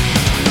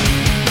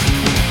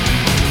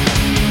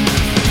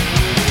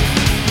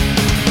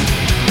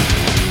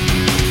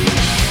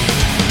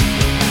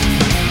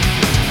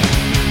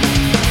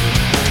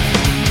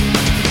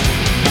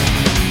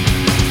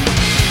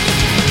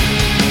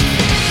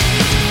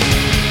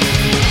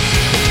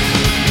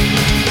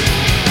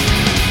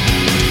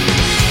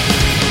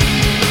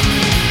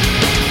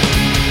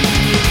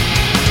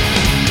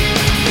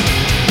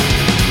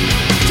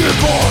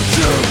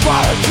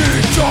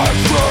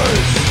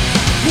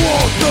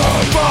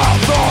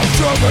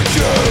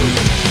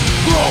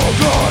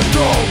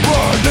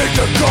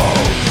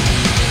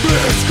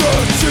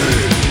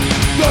 Misconceived,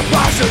 the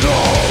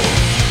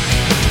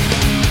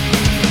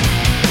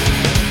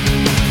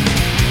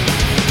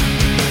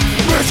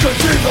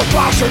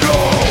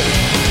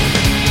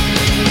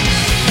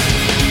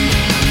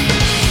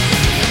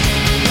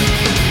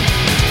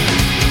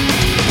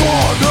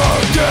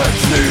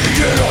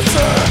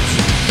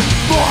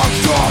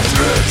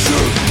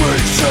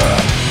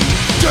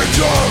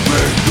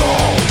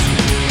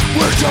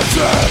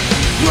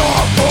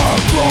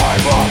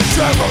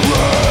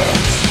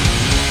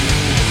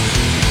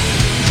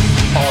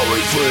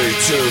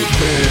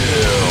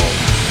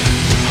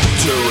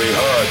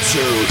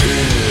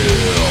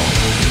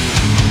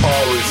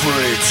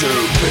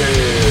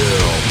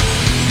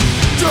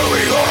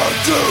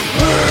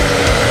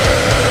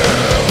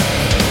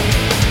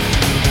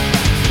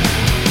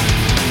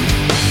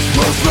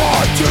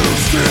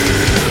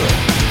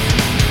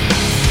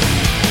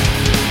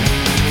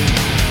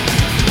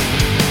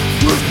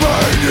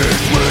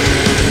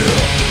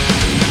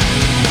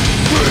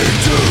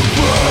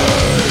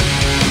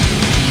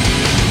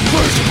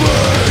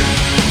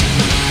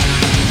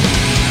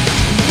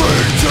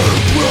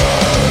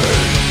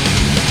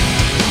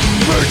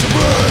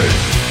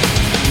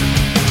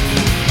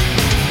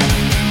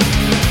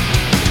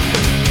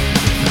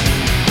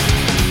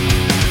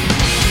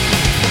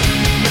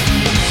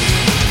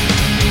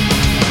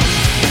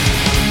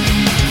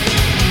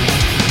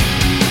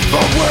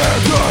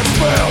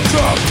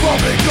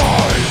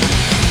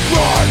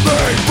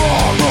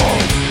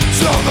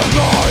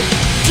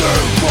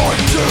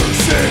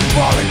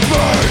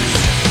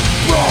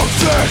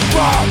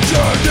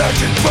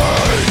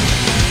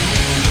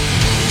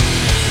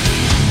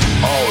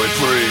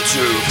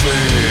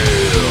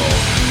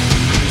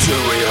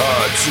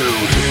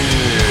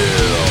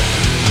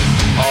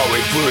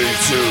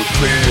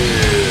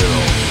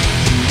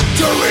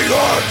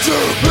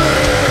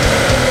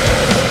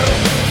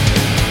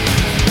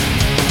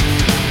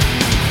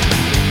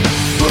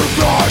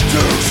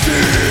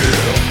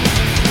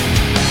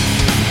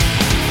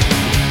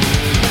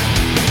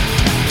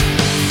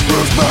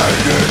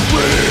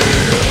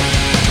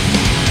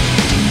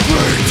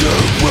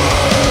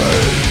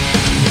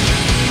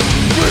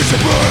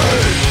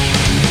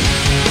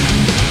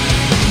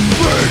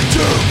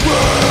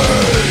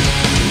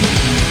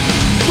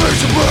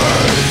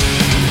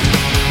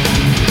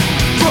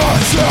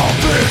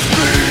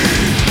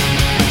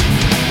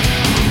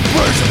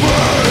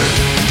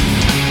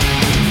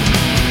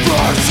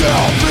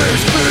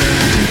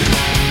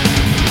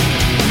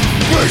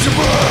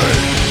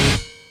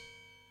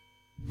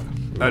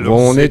Alors,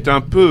 bon, c'est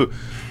un peu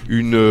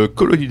une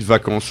colonie de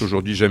vacances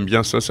aujourd'hui, j'aime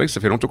bien ça. C'est vrai que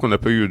ça fait longtemps qu'on n'a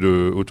pas eu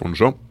autant de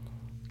gens.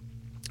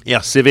 Et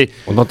RCV.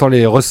 On entend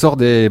les ressorts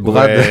des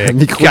bras de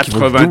micro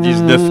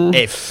 99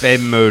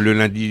 FM le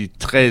lundi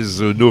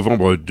 13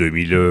 novembre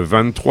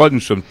 2023. Nous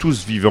sommes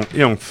tous vivants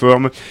et en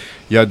forme.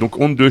 Il y a donc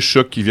Onde De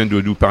Choc qui vient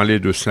de nous parler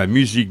de sa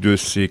musique, de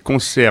ses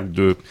concerts,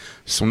 de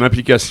son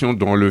implication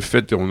dans le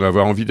fait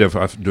d'avoir envie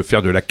de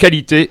faire de la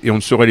qualité et on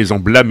ne saurait les en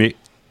blâmer.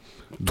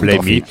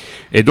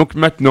 Et donc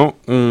maintenant,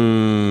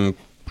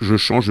 je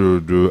change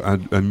de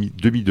un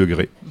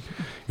demi-degré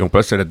et on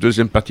passe à la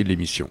deuxième partie de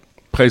l'émission.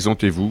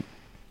 Présentez-vous.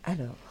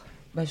 Alors,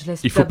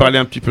 il faut parler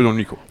un petit peu dans le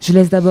micro. Je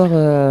laisse d'abord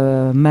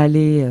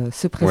Malé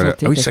se présenter. Voilà.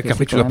 Ah oui, ça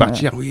qu'après tu dois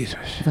partir. Oui.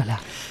 Voilà.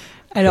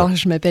 Alors,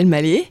 je m'appelle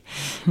Malé.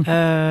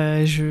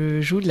 Je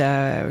joue de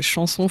la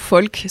chanson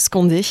folk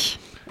scandée,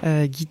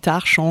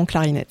 guitare, chant,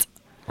 clarinette.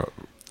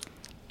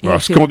 Alors,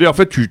 scandé, en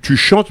fait, tu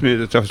chantes,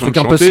 mais ta façon de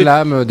chanter... un peu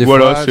slam, des fois.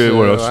 Voilà.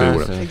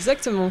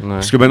 Exactement. Ouais.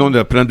 Parce que maintenant, on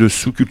a plein de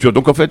sous-cultures.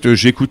 Donc, en fait,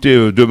 j'ai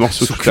écouté 2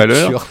 morceaux tout à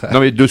l'heure. Non,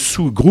 mais de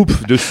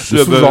sous-groupes, de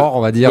sous-genres,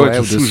 on va dire.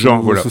 De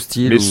sous-genres, voilà.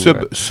 Sous-style. Mais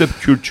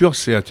subculture,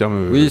 c'est un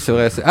terme... Oui, c'est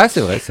vrai. C'est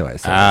vrai.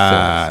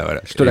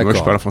 Voilà. Je te l'accorde. Moi, je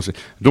parle en français.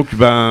 Donc,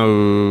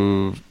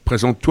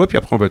 présente-toi, puis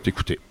après, on va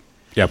t'écouter.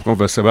 Et après, on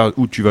va savoir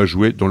où tu vas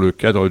jouer dans le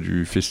cadre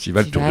du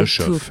festival Tour De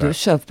Chauffe. Tour De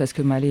Chauffe, parce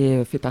que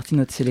Malé fait partie de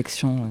notre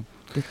sélection...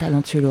 de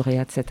talentueux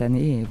lauréats de cette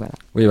année, et voilà.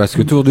 Oui, parce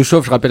que Tour De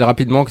Chauffe, je rappelle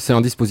rapidement que c'est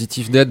un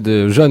dispositif d'aide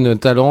de jeunes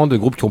talents, de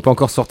groupes qui n'ont pas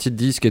encore sorti de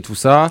disques et tout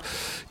ça,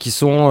 qui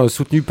sont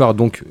soutenus par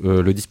donc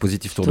le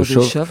dispositif Tour De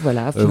Chauffe.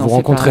 Voilà, vous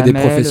rencontrez des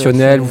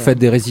professionnels, vous faites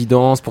des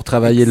résidences pour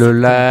travailler le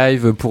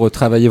live, pour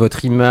travailler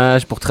votre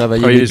image, pour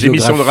travailler les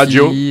émissions de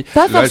radio.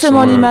 Pas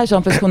forcément l'image,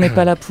 parce qu'on n'est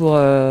pas là pour...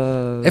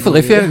 Il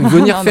faudrait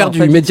venir faire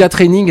du média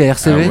training à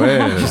RCV,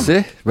 tu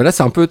sais. Voilà,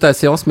 c'est un peu ta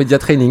séance média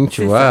training,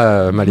 tu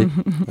vois, Malé.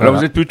 Alors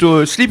vous êtes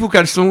plutôt slip ou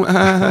caleçon?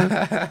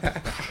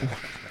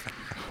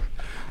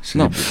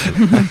 Non.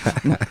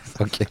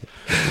 Ok,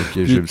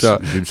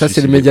 ça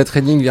c'est le média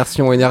training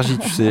version énergie,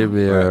 tu sais,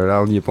 mais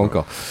là on n'y est pas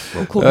encore.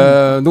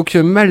 Donc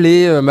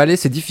Malé,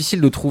 c'est difficile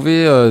de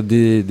trouver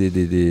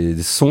des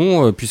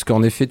sons,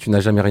 puisqu'en effet tu n'as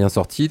jamais rien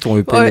sorti, ton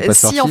EP n'est pas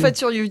sorti. Si en fait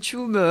sur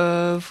YouTube,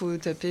 faut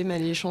taper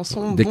Malé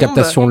chansons. Des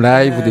captations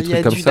live ou des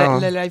trucs comme ça.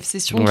 Il y a la live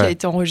session qui a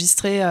été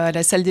enregistrée à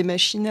la salle des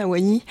machines à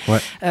Wany.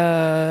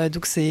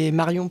 Donc c'est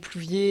Marion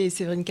Plouvier et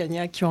Séverine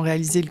Cagnac qui ont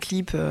réalisé le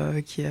clip,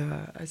 qui est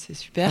assez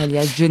super.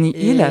 Alias Johnny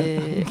Hill.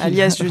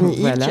 Alias Johnny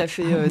Hill, qui a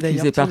fait Qui d'ailleurs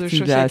faisait Tour de partie Chauffe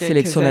de il y a la quelques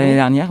sélection années. l'année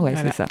dernière, ouais,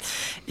 Voilà. c'est ça.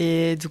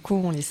 Et du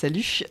coup, on les salue.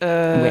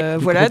 Ouais,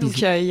 Voilà, gros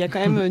donc il y a quand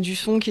même du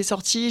son qui est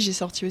sorti. J'ai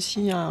sorti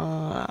aussi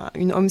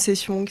une home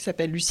session qui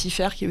s'appelle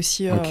Lucifer, qui est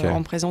aussi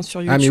en présence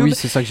sur YouTube. Ah mais oui,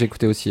 c'est ça que j'ai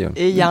écouté aussi.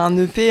 Et il y a un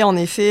EP, en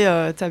effet,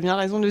 tu as bien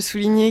raison de le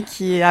souligner,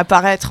 qui est à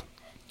apparaître,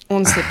 on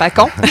ne sait pas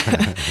quand,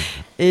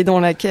 et dans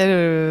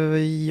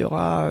lequel il y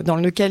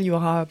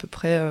aura à peu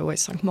près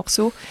 5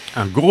 morceaux.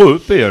 Un gros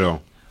EP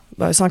alors.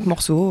 5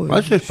 morceaux.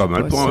 Ouais, c'est pas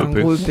mal pour un EP. C'est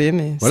un gros EP,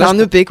 mais Voilà, c'est un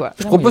EP quoi.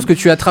 Je propose que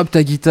tu attrapes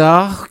ta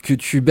guitare, que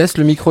tu baisses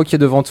le micro qui est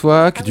devant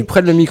toi, que tu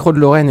prennes le micro de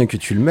Lorraine et que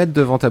tu le mettes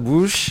devant ta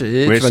bouche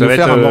et Ouais, tu vas ça nous va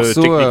faire être, un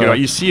morceau. technique. Alors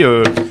ici,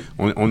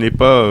 on n'est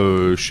pas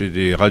chez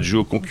des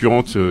radios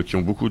concurrentes qui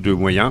ont beaucoup de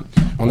moyens.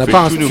 On n'a fait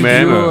pas un tout studio.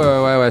 nous-mêmes.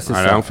 Ouais, c'est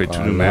Voilà, ça. on fait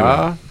tout nous-mêmes.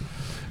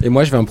 Et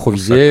moi, je vais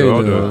improviser.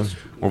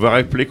 On va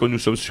rappeler que nous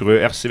sommes sur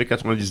RCV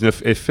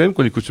 99 FM,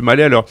 qu'on écoute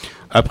Malé. Alors,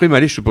 après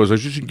Malé, je te poserai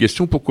juste une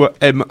question. Pourquoi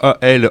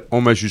M-A-L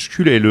en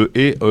majuscule et le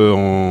E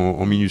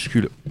en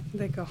minuscule?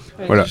 D'accord.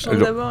 Voilà. Je chante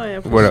d'abord et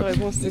après Voilà. je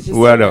réponds à cette question.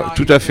 Voilà,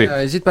 tout à fait.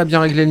 N'hésite pas à bien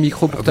régler le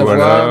micro pour ta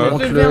Voilà. voix.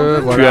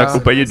 Montre-le. Tu es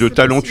accompagné de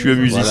talentueux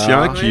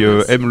musiciens Voilà. qui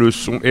aiment le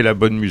son et la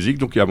bonne musique.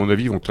 Donc, à mon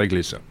avis, ils vont te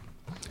régler ça.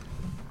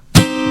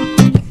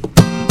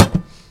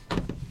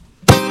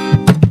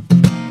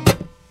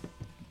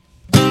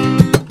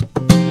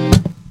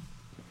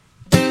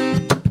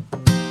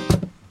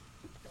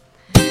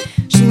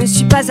 Je ne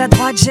suis pas à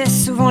droite, j'ai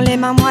souvent les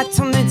mains moites.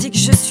 On me dit que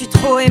je suis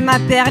trop et ma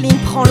berline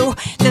prend l'eau.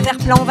 De verre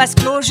plan vase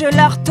clos, je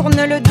leur tourne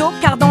le dos.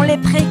 Car dans les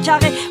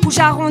précarés où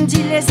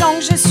j'arrondis les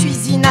angles, je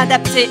suis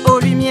inadaptée aux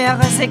lumières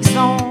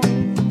exemptes.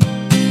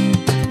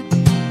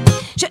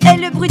 Je hais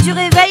le bruit du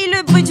réveil,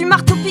 le bruit du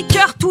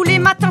marteau-piqueur. Tous les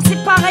matins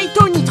c'est pareil,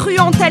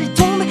 tonitruante elle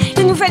tombe.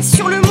 Les nouvelles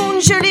sur le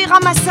monde, je les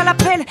ramasse à la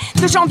pelle.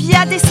 De janvier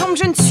à décembre,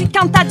 je ne suis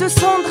qu'un tas de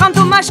cendres. Un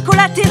dommage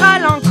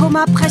collatéral, un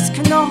coma presque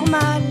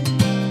normal.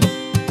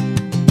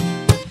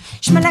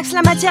 Je malaxe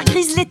la matière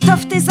grise,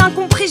 l'étoffe des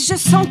incomprises. Je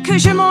sens que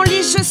je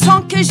m'enlise, je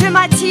sens que je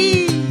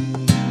m'attise.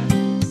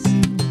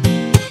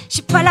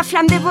 J'ai pas la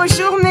flamme des beaux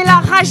jours, mais la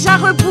rage à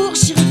rebours.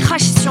 J'irai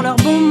cracher sur leur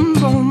boum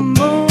boum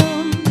boum.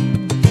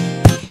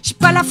 J'ai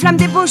pas la flamme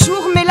des beaux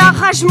jours, mais la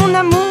rage mon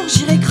amour.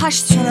 J'irai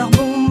cracher sur leur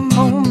boum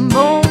boum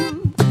boum.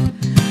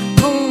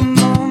 Boum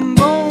boum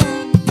boum.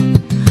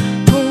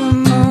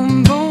 Boum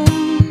boum boum.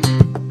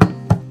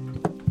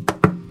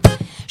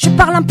 Je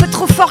parle un peu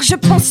trop fort, je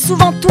pense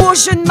souvent tout haut.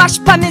 Je ne mâche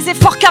pas mes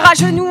efforts car à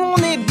genoux on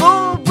est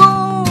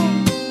bobo.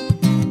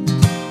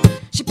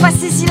 J'ai pas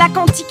saisi la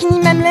quantique ni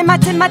même les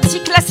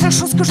mathématiques. La seule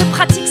chose que je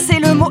pratique c'est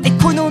le mot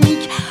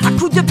économique. À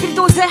coups de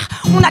bulldozer,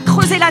 on a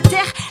creusé la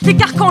terre. Les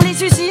carcans,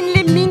 les usines,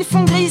 les mines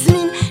font grise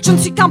mine. Je ne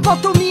suis qu'un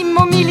pantomime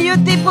au milieu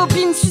des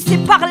bobines, sucé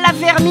par la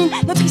vermine.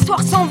 Notre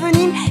histoire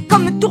s'envenime,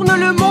 comme tourne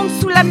le monde.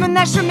 Sous la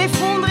menace je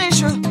m'effondre et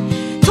je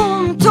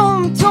tombe,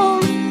 tombe,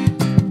 tombe.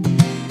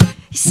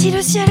 Ici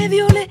le ciel est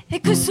violet et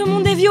que ce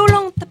monde est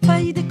violent. T'as pas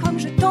idée comme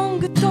je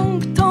tangue,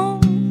 tangue,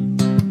 tangue.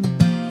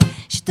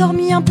 J'ai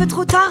dormi un peu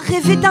trop tard,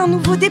 rêvé d'un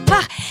nouveau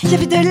départ.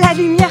 Y'avait de la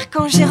lumière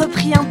quand j'ai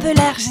repris un peu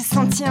l'air. J'ai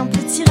senti un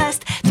petit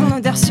reste, ton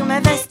odeur sur ma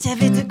veste.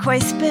 Y'avait de quoi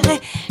espérer,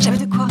 j'avais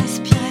de quoi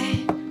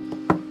respirer.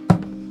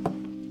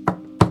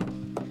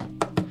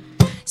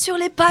 Sur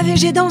les pavés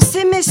j'ai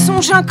dansé mes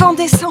songes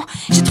incandescents.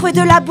 J'ai trouvé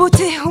de la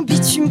beauté au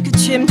bitume que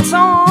tu aimes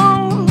tant.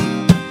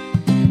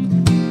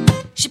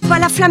 J'ai pas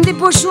la flamme des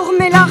beaux jours,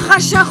 mais la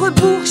rage à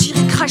rebours.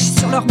 J'irai cracher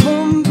sur leur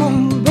boum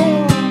boum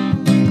boum.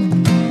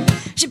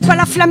 J'ai pas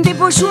la flamme des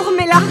beaux jours,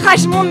 mais la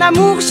rage mon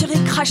amour. J'irai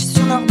cracher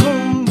sur leur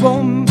boum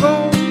boum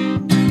boum.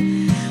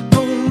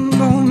 Boum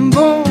boum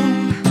boum.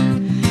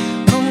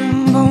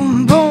 Boum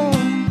boum boum.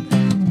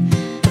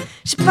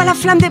 J'ai pas la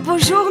flamme des beaux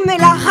jours, mais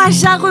la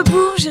rage à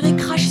rebours. J'irai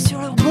cracher sur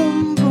leur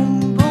boum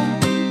boum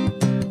boum.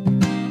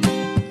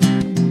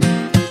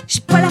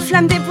 J'ai pas la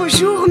flamme des beaux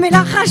jours, mais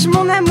la rage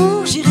mon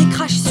amour. J'irai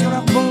cracher sur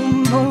leur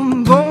boum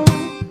boum boum.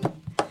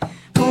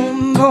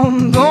 Boum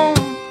boum boum.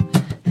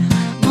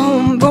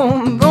 Boum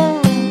boum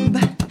boum.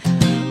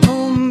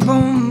 Boum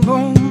boum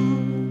boum.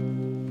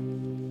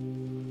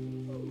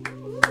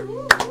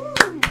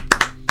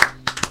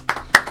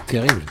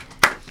 Terrible.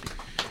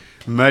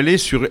 Malé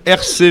sur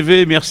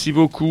RCV, merci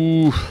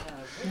beaucoup.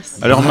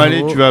 Alors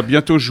Malé, tu vas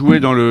bientôt jouer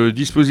dans le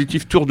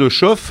dispositif Tour De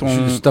Chauffe.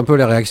 Juste un peu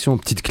les réactions,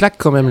 petite claque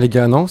quand même les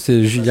gars, non? C'est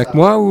y'a que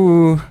moi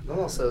ou?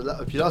 Non,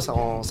 et puis là, ça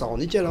rend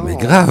nickel. Hein, Mais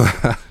grave.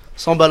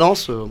 Sans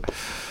balance,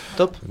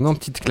 top. Non,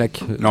 petite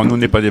claque. Non, nous on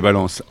n'est pas des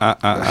balances.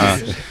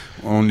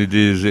 On est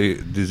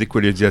des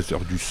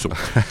équalisateurs du son.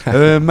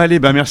 Malé,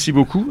 merci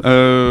beaucoup.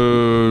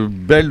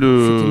 Belle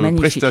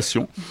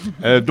prestation.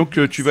 Donc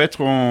tu vas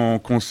être en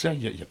concert.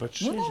 Il n'y a pas de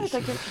chaise.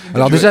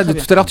 Alors déjà,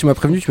 tout à l'heure, tu m'as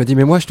prévenu, tu m'as dit,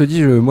 mais moi je te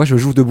dis, moi je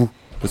joue debout.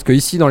 Parce que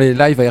ici dans les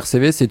lives à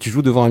RCV, c'est tu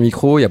joues devant un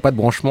micro, il n'y a pas de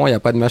branchement, il n'y a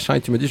pas de machin,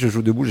 et tu me dis je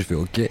joue debout. J'ai fait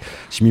ok.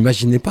 Je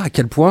m'imaginais pas à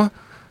quel point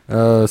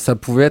ça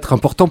pouvait être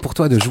important pour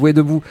toi de jouer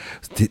debout.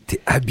 T'es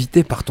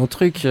habité par ton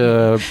truc,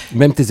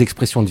 même tes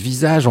expressions de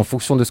visage en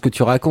fonction de ce que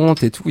tu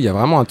racontes et tout. Il y a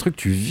vraiment un truc,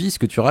 tu vis ce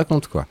que tu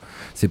racontes, quoi.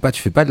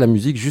 Tu fais pas de la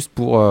musique juste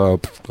pour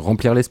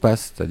remplir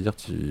l'espace. C'est-à-dire,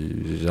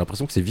 j'ai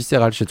l'impression que c'est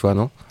viscéral chez toi,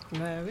 non? Bah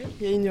oui,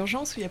 il y a une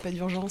urgence ou il n'y a pas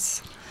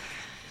d'urgence?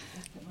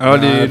 Alors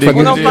les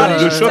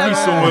de choc,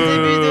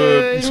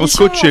 ils sont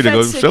scotchés, les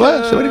gars. Ça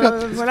va les gars.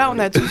 Voilà, on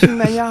a toute une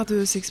manière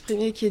de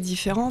s'exprimer qui est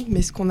différente,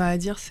 mais ce qu'on a à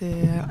dire, c'est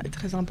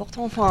très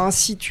important. Enfin,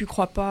 si tu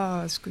crois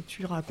pas à ce que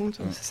tu racontes,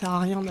 ça sert à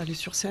rien d'aller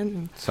sur scène.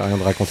 Ça sert à rien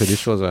de raconter des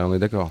choses, on est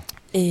d'accord.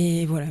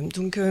 Et voilà,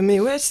 donc, mais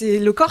ouais,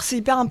 le corps, c'est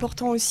hyper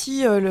important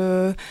aussi,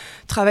 le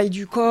travail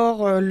du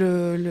corps,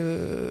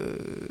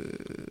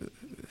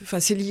 Enfin,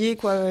 c'est lié,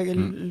 quoi.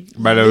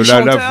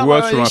 La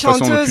voix, sur la façon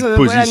dont tu te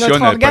positionnes, notre elle n'est pas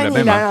la organe,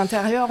 même. il est à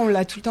l'intérieur, on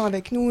l'a tout le temps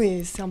avec nous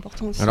et c'est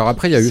important aussi. Alors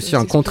après, il y a aussi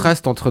un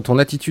contraste entre ton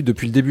attitude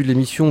depuis le début de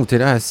l'émission où tu es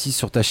là assis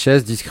sur ta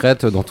chaise,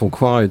 discrète, dans ton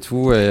coin et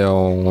tout, et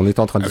on était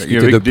en train de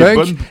discuter de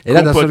punk, et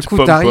là d'un seul coup,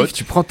 t'arrives,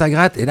 tu prends ta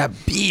gratte, et là,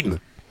 bim,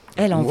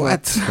 elle envoie.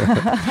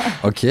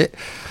 Ok.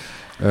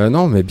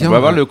 Non, mais bien. On va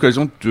avoir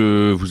l'occasion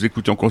de vous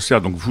écouter en concert,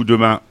 donc vous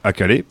demain à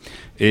Calais,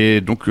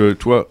 et donc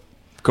toi,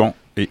 quand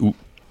et où?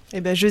 Eh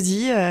ben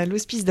jeudi, à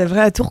l'hospice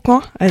d'Avray à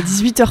Tourcoing, à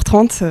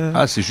 18h30.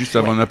 Ah, c'est juste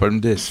avant Napalm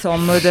Death. C'est en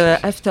mode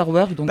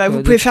afterwork. Donc,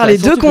 vous pouvez faire les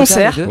deux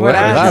concerts.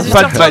 Voilà,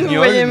 pas de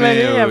bagnole,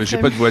 mais j'ai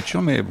pas de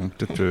voiture, mais bon,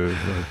 peut-être...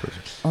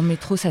 En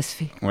métro, ça se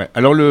fait. Ouais.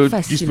 Alors, le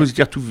Facile.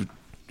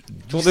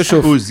 Tour de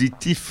Chauffe.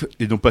 Dispositif,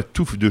 et non pas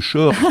Tour De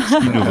Chauffe, ce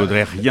qui ne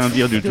voudrait rien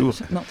dire du tout.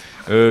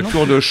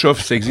 Tour De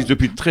Chauffe, ça existe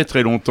depuis très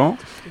très longtemps.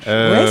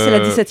 Ouais, c'est la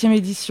 17e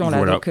édition. Là,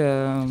 voilà.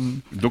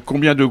 Donc,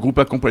 combien de groupes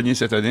accompagnés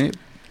cette année?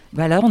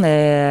 Là, on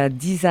a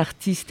 10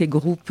 artistes et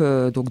groupes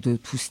donc de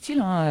tout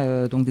style,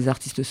 donc des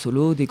artistes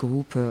solos, des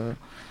groupes,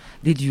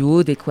 des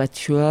duos, des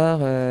quatuors,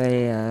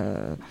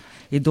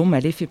 et dont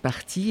Malé fait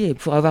partie. Et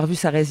pour avoir vu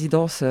sa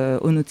résidence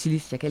au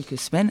Nautilus il y a quelques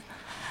semaines,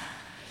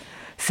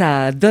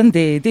 ça donne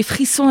des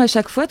frissons à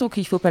chaque fois, donc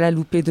il ne faut pas la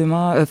louper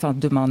demain. Enfin,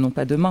 demain, non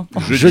pas demain.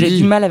 J'ai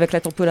du mal avec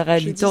la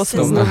temporalité en ce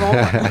moment.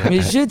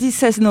 Mais jeudi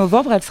 16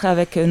 novembre, elle sera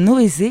avec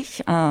O.D.C,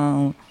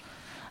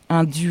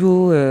 un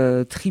duo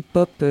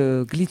trip-hop,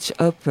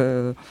 glitch-hop,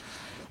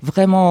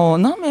 vraiment...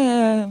 Non,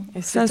 mais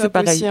et ça, c'est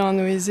pareil. Aussi un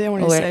O.D.C, on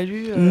les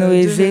salue.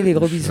 O.D.C, des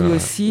gros bisous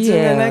aussi. Deux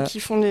nanas qui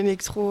font de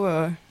l'électro,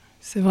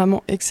 c'est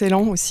vraiment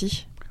excellent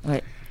aussi.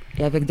 Ouais.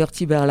 Et avec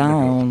Dirty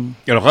Berlin.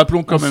 Alors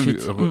rappelons quand même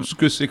ce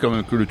que c'est quand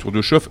même que le Tour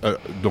de Chauffe.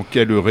 Dans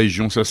quelle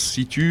région ça se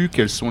situe?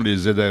 Quelles sont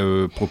les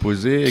aides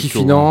proposées? Qui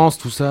finance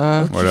tout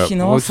ça? Voilà. Qui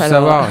finance,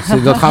 savoir.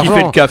 C'est notre argent. Qui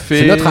fait le café?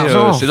 C'est notre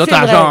argent. C'est notre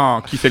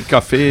argent. Qui fait le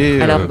café?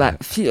 Alors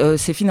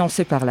c'est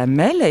financé par la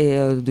MEL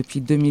et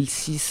depuis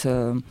 2006.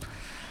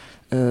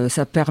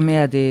 Ça permet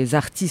à des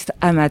artistes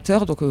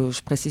amateurs, donc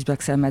je précise bien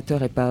que c'est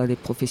amateur et pas des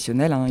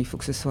professionnels, il faut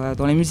que ce soit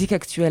dans les musiques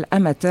actuelles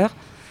amateurs.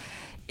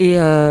 Et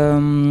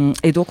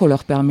donc on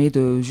leur permet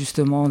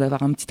justement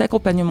d'avoir un petit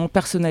accompagnement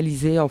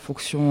personnalisé en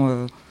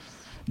fonction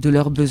de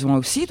leurs besoins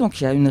aussi. Donc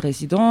il y a une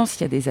résidence,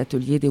 il y a des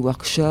ateliers, des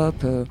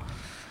workshops,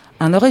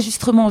 un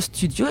enregistrement en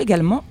studio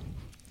également.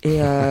 Et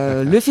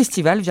le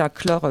festival vient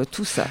clore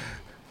tout ça.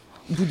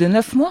 Au bout de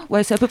 9 mois?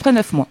 Ouais, c'est à peu près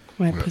 9 mois.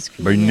 Ouais, presque.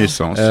 Une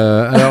naissance.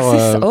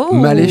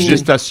 Malé,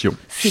 gestation.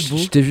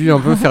 Je t'ai vu un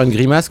peu faire une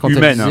grimace quand tu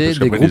disais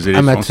des groupes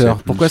amateurs.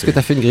 Pourquoi est-ce que tu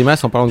as fait une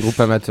grimace en parlant de groupes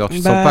amateurs? Tu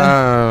te sens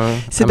pas...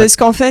 c'est parce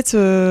qu'en fait,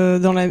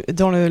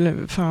 dans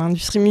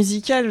l'industrie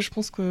musicale, je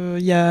pense qu'il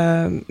y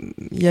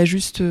a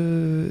juste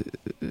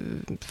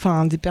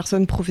des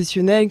personnes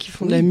professionnelles qui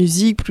font de la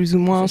musique, plus ou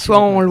moins, soit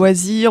en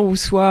loisir, ou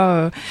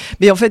soit...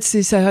 Mais en fait,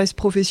 ça reste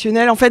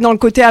professionnel. En fait, dans le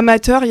côté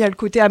amateur, il y a le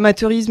côté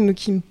amateurisme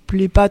qui me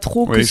plaît pas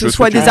trop, que ce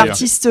soit des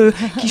artistes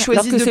qui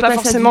choisissent de pas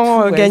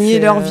forcément gagner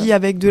leur vie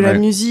avec de la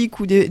musique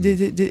ou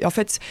en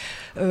fait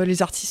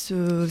les artistes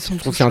sont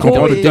tous c'est un peu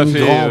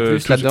dénigrant en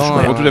plus là-dedans. Je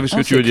comprends tout à fait ce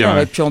que tu veux dire.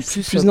 Et puis en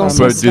plus on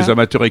peut être des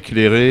amateurs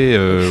éclairés.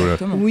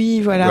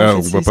 Oui, voilà. On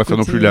ne va pas faire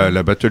non plus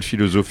la battle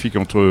philosophique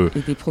entre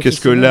qu'est-ce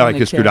que l'art et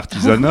qu'est-ce que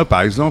l'artisanat,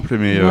 par exemple,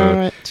 mais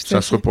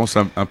ça se repense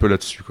un peu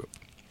là-dessus.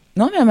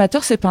 Non, mais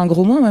amateur, c'est pas un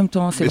gros mot en même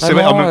temps. C'est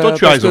vrai, en même temps,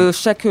 tu as raison.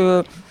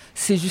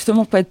 C'est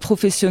justement pas être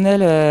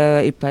professionnel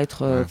et pas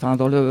être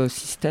dans le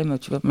système,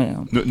 tu vois. Mais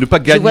ne pas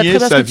gagner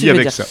sa vie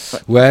avec ça.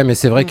 Ouais, mais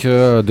c'est vrai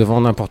que devant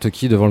n'importe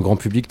qui, devant le grand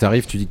public,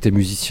 t'arrives, tu dis que t'es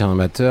musicien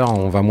amateur,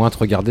 on va moins te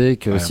regarder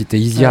que si t'es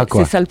Isia,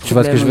 quoi. C'est ça le problème. Tu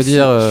vois ce que je veux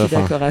dire? Je suis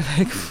d'accord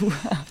avec vous.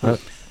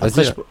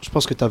 Après, je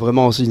pense que tu as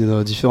vraiment aussi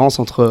une différence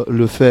entre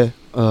le fait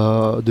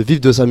de vivre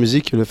de sa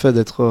musique et le fait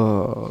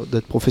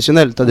d'être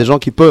professionnel. Tu as des gens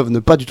qui peuvent ne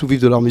pas du tout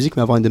vivre de leur musique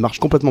mais avoir une démarche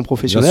complètement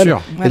professionnelle.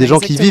 Il y a des gens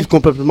qui vivent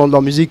complètement de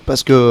leur musique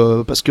parce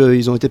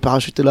qu'ils ont été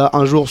parachutés là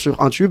un jour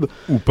sur un tube.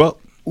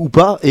 Ou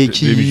pas, et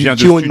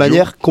qui ont une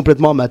manière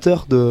complètement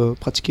amateur de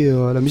pratiquer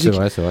la musique.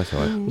 C'est vrai.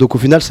 Donc au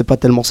final, c'est pas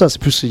tellement ça. C'est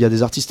plus, il y a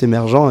des artistes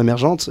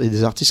émergentes, et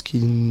des artistes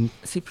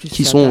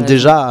qui sont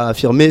déjà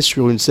affirmés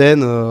sur une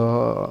scène.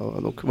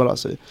 Donc voilà,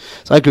 c'est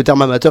vrai que le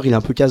terme amateur, il est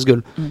un peu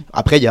casse-gueule.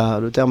 Après, il y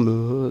a le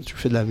terme tu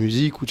fais de la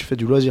musique ou tu fais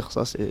du loisir.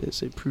 Ça,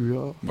 c'est plus...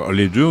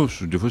 les deux,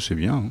 des fois, c'est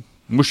bien.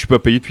 Moi, je suis pas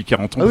payé depuis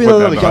 40 ans. Ah oui,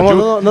 non, mais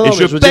carrément, non, et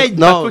je paye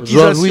ma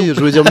cotisation. Oui,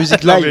 je veux dire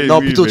musique live. Non,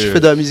 plutôt tu fais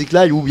de la musique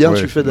live ou bien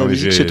tu fais de la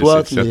musique chez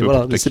toi.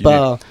 Mais c'est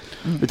pas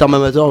le terme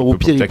amateur. Au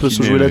pire, il peut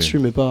se jouer là-dessus,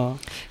 mais pas.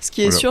 Ce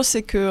qui est sûr,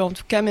 c'est que, en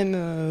tout cas, même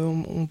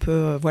on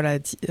peut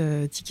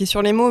tiquer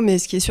sur les mots, mais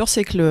ce qui est sûr,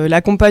 c'est que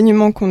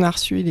l'accompagnement qu'on a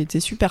reçu, il était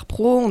super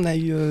pro. On a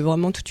eu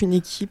vraiment toute une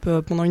équipe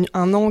pendant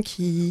un an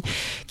qui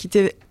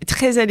était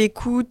très à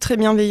l'écoute, très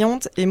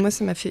bienveillante, et moi,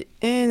 ça m'a fait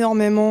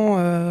énormément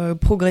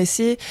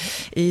progresser.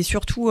 Et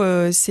surtout,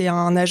 c'est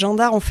un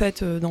agenda en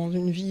fait dans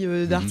une vie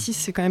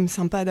d'artiste. C'est quand même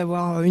sympa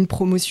d'avoir une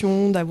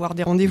promotion, d'avoir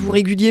des rendez-vous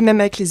réguliers,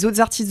 même avec les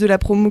autres artistes de la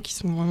promo qui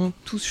sont vraiment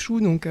tous choux.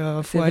 Donc,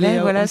 faut aller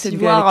aussi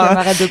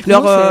voir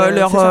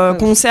leur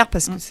concert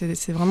parce que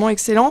c'est vraiment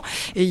excellent.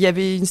 Et il y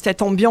avait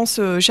cette ambiance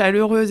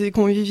chaleureuse et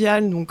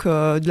conviviale donc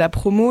de la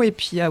promo. Et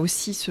puis il y a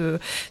aussi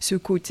ce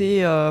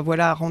côté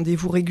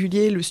rendez-vous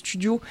régulier, le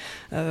studio.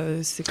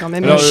 C'est quand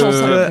même une chance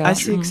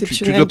assez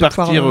exceptionnelle. Tu dois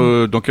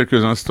partir dans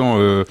quelques instants.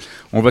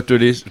 On va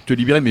te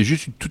libérer, mais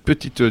juste une toute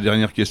petite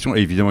dernière question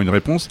et évidemment une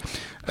réponse.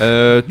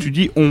 Tu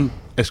dis on.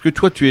 Est-ce que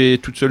toi tu es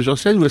toute seule sur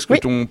scène ou est-ce que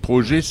ton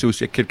projet c'est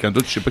aussi avec quelqu'un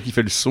d'autre, je sais pas qui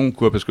fait le son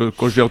quoi, parce que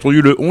quand j'ai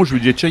entendu le on, je me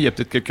disais tiens il y a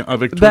peut-être quelqu'un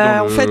avec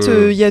toi. En fait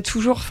il y a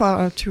toujours,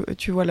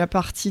 tu vois la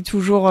partie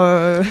toujours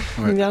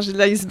l'énergie de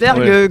l'iceberg.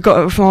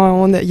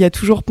 Il y a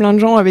toujours plein de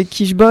gens avec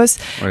qui je bosse.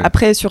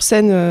 Après sur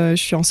scène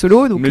je suis en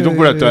solo donc. Mais donc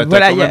voilà, t'as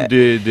quand même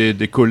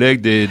des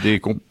collègues,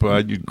 des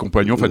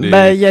compagnons, enfin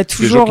il y a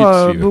toujours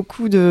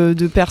beaucoup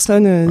de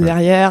personnes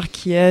derrière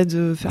qui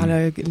aident faire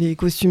les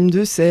costumes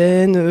de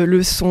scène,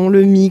 le son,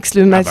 le mix,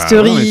 le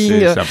mastering.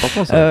 C'est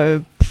important, ça.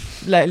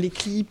 Les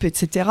clips,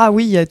 etc.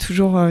 Oui, il y a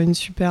toujours un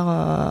super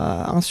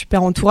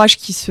entourage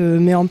qui se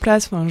met en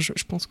place. Enfin,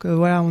 je pense que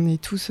on est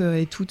tous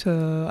et toutes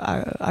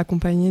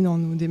accompagnés dans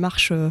nos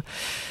démarches.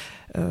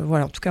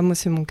 En tout cas, moi,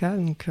 c'est mon cas.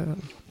 Donc,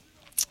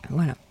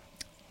 voilà.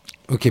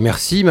 Ok,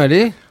 merci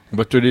Malé. On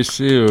va te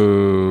laisser.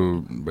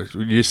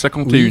 Il est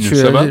 51,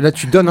 ça va. Là,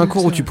 tu donnes un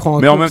cours ou tu prends un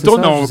cours. Mais en même temps,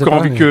 on a encore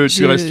envie que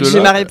tu restes là. J'ai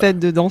ma répète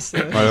de danse.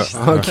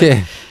 Voilà. Ok.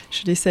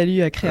 Je les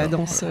salue à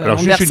Créadance. Alors,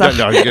 juste une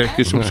dernière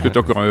question, parce que tu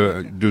as encore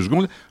 2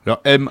 secondes. Alors,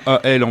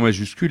 M-A-L en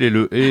majuscule et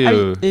le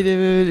E. Et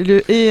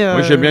le E.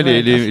 Moi, j'aime bien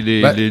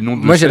les noms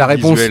de. Moi, j'ai la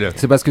réponse. Visuels.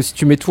 C'est parce que si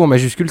tu mets tout en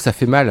majuscule, ça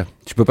fait mal.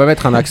 Tu peux pas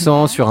mettre un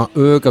accent sur un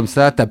E comme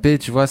ça, taper,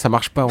 tu vois, ça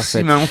marche pas en fait.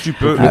 Si, maintenant tu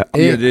peux.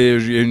 Il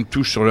y a une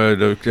touche sur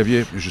le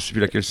clavier, je sais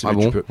plus laquelle c'est. Ah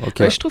bon, tu peux.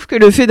 Okay. Je trouve que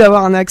le fait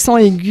d'avoir un accent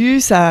aigu,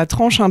 ça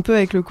tranche un peu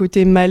avec le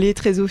côté malais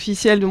très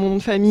officiel de mon nom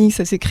de famille.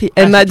 Ça s'écrit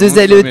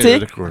M-A-2-L-E-T.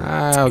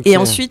 Et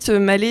ensuite,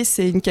 Malé,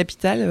 c'est une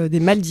capitale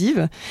des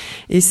Maldives.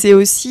 Et c'est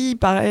aussi,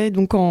 pareil,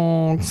 donc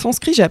en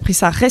sanskrit, j'ai appris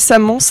ça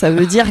récemment, ça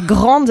veut dire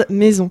grande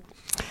maison.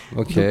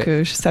 Ok.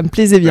 Donc ça me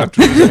plaisait bien.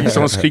 Tous les amis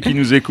sanskrit qui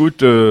nous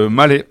écoutent,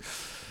 Malé.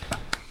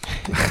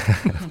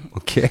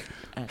 Ok.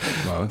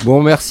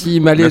 Bon, merci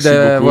Malé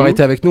d'avoir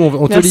été avec nous.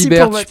 On te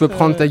libère, tu peux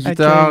prendre ta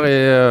guitare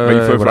et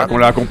il faut qu'on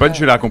l'accompagne, je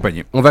vais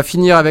l'accompagner. On va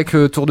finir avec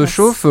Tour de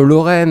Chauffe.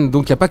 Lorraine,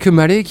 donc il n'y a pas que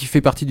Malé qui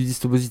fait partie du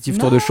dispositif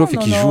Tour de Chauffe et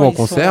qui joue en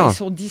concert. Ils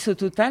sont 10 au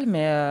total,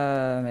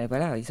 mais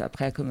voilà,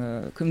 après,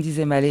 comme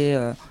disait Malé,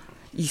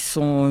 ils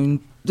sont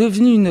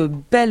devenus une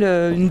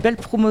belle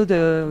promo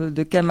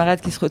de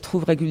camarades qui se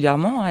retrouvent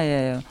régulièrement.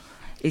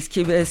 Et ce qui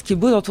est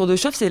beau dans Tour de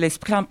Chauffe, c'est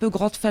l'esprit un peu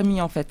grande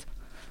famille en fait.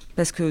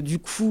 Parce que du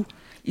coup,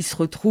 ils se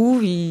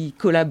retrouvent, ils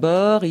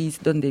collaborent, ils se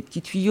donnent des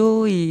petits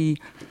tuyaux. Et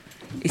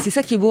c'est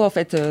ça qui est beau, en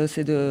fait,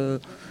 c'est de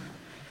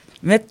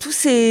mettre tous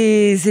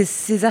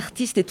ces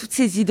artistes et toutes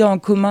ces idées en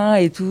commun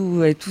et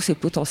tous ces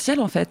potentiels,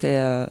 en fait.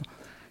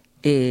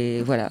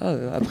 Et voilà,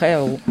 après,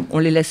 on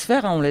les laisse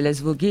faire, on les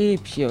laisse voguer, et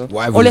puis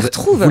on les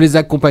retrouve. Vous les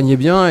accompagnez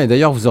bien, et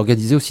d'ailleurs, vous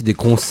organisez aussi des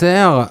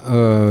concerts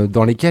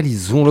dans lesquels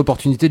ils ont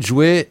l'opportunité de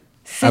jouer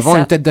avant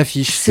une tête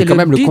d'affiche. C'est quand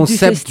même le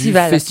concept du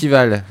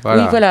festival.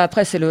 Voilà. Oui, voilà.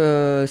 Après, c'est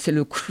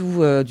le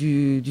clou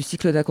du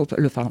cycle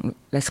d'accompagnement. Enfin,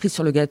 la cerise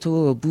sur le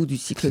gâteau au bout du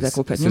cycle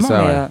d'accompagnement.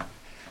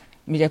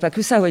 Mais il n'y a pas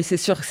que ça, oui, c'est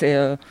sûr. C'est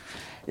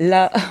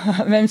là,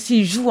 même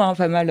s'ils jouent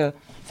pas mal.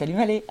 Salut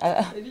Malé.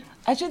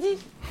 À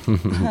jeudi.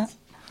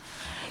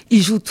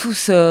 Ils jouent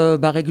tous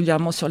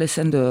régulièrement sur les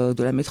scènes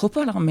de la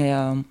métropole,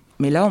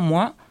 mais là, au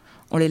moins,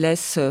 on les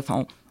laisse.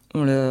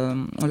 On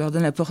leur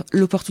donne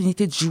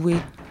l'opportunité de jouer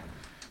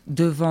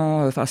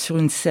sur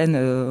une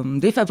scène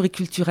des fabriques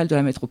culturelles de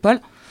la métropole,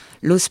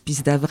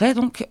 l'Hospice d'Avray,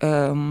 donc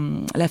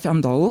la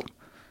ferme d'en haut,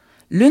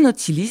 le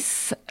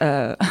Nautilus.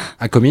 À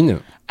Comines.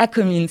 À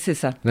Comines, c'est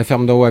ça. La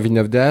ferme d'en haut à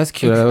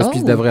Villeneuve-d'Ascq,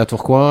 l'Hospice d'Avray à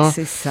Tourcoing.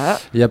 C'est ça.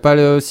 Il n'y a pas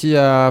aussi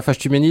à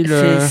Fâche-Tuménil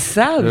C'est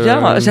ça,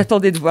 bien.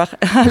 J'attendais de voir.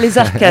 Les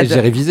arcades. J'ai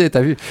révisé,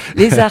 t'as vu.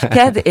 Les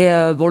arcades. Et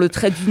le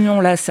trait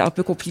d'union, là, c'est un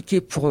peu compliqué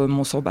pour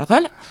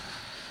Mont-Saint-Barreul.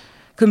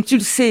 Comme tu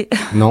le sais.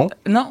 Non.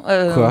 Non.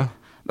 Quoi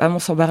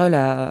Mont-Saint-Barreul,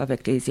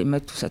 avec les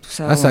émeutes, tout ça.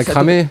 Ah, ça a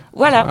cramé.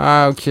 Voilà.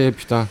 Ah, ok,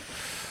 putain.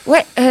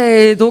 Ouais,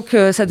 et donc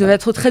ça devait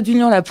être au trait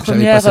d'union la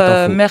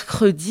première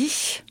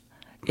mercredi.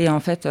 Et en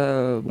fait,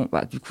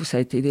 du coup, ça a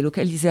été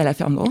délocalisé à la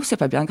ferme d'en haut. C'est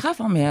pas bien grave,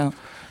 hein, mais...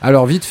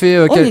 Alors, vite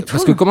fait,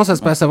 parce que comment ça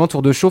se passe avant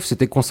Tour de Chauffe?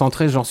 C'était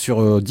concentré genre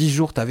sur 10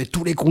 jours, t'avais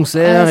tous les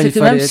concerts.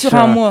 C'était même sur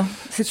un mois.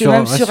 C'était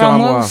même sur un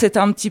mois où c'était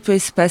un petit peu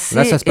espacé.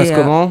 Là, ça se passe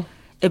comment?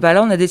 Et ben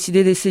là, on a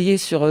décidé d'essayer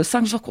sur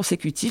 5 jours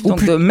consécutifs,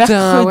 donc de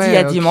mercredi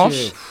à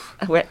dimanche.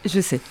 Ah ouais, je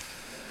sais.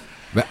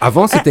 Bah,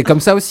 avant, c'était comme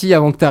ça aussi,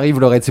 avant que tu arrives,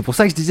 Laurette. C'est pour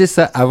ça que je disais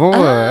ça. Avant,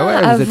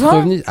 vous êtes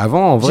revenu.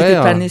 Avant, en vrai. J'étais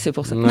pas née, c'est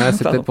pour ça. Ouais,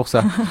 c'est peut-être pour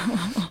ça.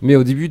 Mais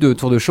au début de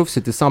Tour de Chauffe,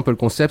 c'était ça un peu le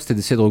concept, c'était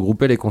d'essayer de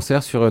regrouper les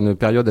concerts sur une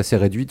période assez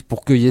réduite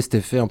pour qu'il y ait cet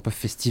effet un peu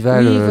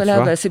festival. Oui,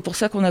 voilà, c'est pour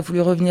ça qu'on a voulu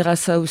revenir à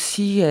ça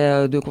aussi,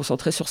 de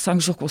concentrer sur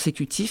 5 jours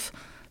consécutifs,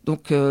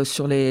 donc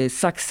sur les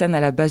 5 scènes à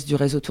la base du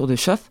réseau Tour de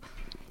Chauffe.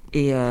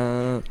 Et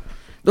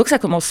donc ça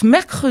commence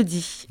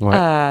mercredi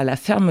à la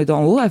ferme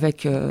d'en haut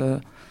avec...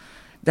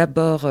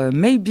 D'abord,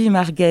 Maybe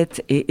Marget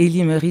et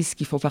Ellie Meurice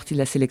qui font partie de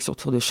la sélection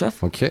Tour de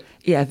Chauffe.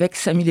 Et avec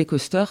Samy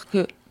Descoster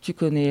que tu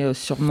connais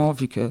sûrement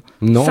vu que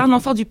c'est un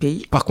enfant du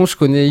pays. Par contre, je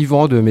connais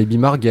Yvan de Maybe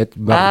Marget.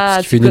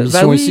 Qui fait une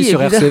émission ici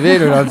sur RCV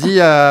le lundi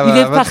à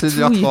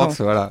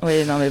 26h30. Voilà.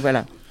 Oui, non mais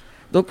voilà.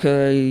 Donc,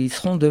 ils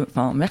seront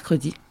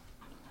mercredi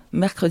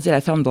à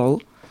la ferme d'en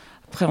haut.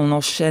 Après, on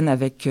enchaîne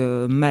avec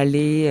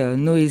Malé,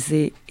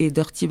 Noézé et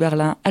Dirty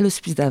Berlin à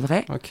l'Hospice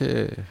d'Avray.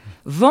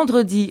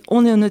 Vendredi,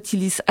 on est au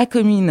Nautilus à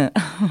Comines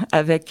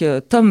avec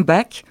Tom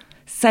Bach,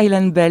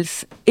 Silent Bells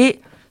et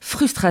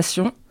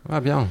Frustration.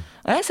 Ah bien.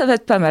 Ouais, ça va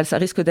être pas mal, ça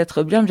risque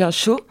d'être bien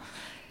chaud.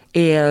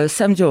 Et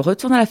samedi, on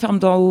retourne à la ferme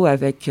d'en haut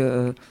avec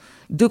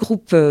 2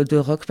 groupes de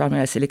rock parmi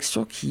la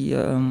sélection qui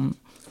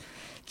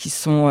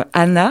sont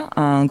Anna,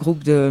 un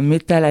groupe de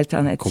métal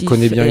alternatif. Qu'on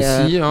connaît bien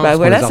ici,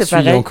 c'est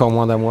pareil. Il y a encore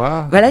moins d'un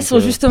mois. Voilà, ils sont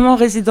justement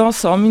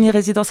en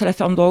mini-résidence à la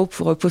ferme d'en haut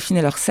pour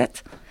peaufiner leur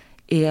set.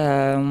 Et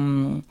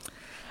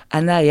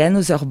Anna et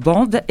Another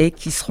Band, et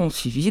qui seront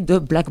suivis de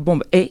Black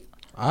Bomb et...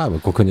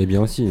 qu'on connaît bien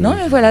aussi. Non,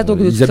 mais voilà, donc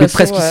ils habitent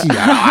presque ici.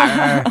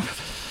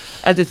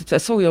 De toute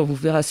façon, oui, on vous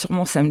verra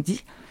sûrement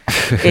samedi.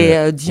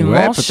 Et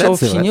dimanche, on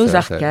finit aux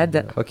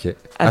arcades.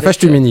 À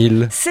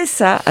Fâche-Tuménil. C'est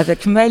ça,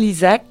 avec Mal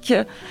Isaac,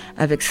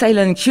 avec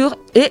Silent Cure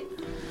et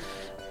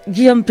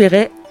Guillaume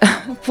Perret.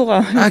 Pour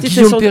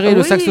Guillaume Perret,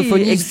 le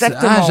saxophoniste.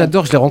 Exactement.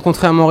 J'adore, je l'ai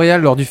rencontré à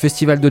Montréal lors du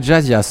festival de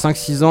jazz il y a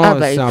 5-6 ans.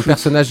 C'est un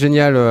personnage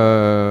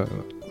génial.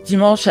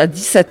 Dimanche à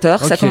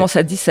 17h, ça commence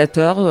à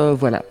 17h,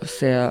 voilà,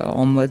 c'est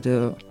en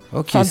mode...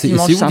 c'est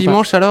où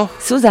dimanche alors?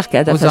 C'est aux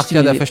arcades à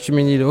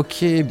Fâche-Tuménil.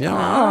 Ok, bien.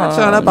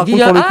 Tiens, là par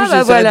contre, pour le coup,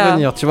 j'essaierai de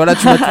venir. Tu vois, là,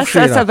 tu m'as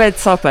touché. Ça va être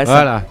sympa.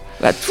 Voilà.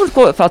 Tout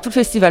le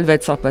festival va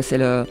être sympa. C'est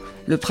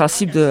le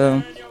principe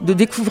de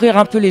découvrir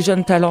un peu les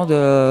jeunes talents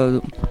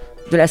de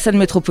la scène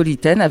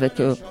métropolitaine avec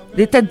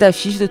des têtes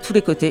d'affiche de tous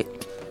les côtés.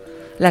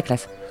 La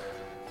classe.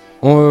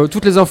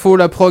 Toutes les infos,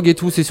 la prog et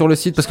tout, c'est sur le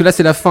site parce que là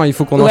c'est la fin, il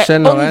faut qu'on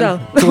enchaîne.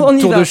 Tour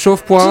de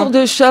Chauffe.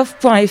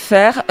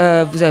 Tourdechauffe.fr,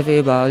 vous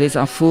avez les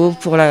infos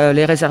pour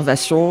les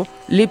réservations,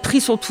 les prix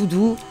sont tout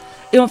doux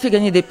et on fait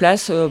gagner des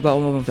places,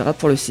 on verra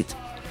pour le site.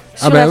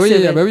 Oui,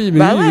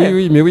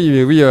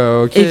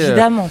 ok.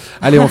 Évidemment.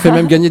 Allez, on fait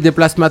même gagner des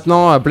places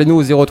maintenant.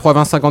 Appelez-nous au 03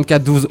 20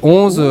 54 12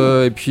 11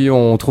 et puis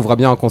on trouvera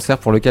bien un concert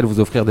pour lequel vous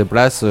offrir des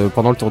places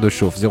pendant le Tour de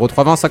Chauffe.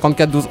 03 20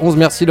 54 12 11.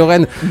 Merci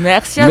Lorraine.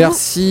 Merci à vous.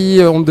 Merci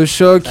Onde De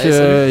Choc.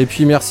 Et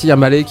puis merci à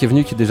Malé qui est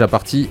venu, qui est déjà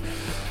parti.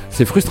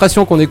 C'est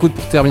Frustration qu'on écoute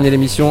pour terminer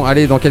l'émission.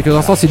 Allez, dans quelques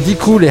instants, c'est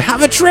D-Cool et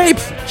Have a Trip.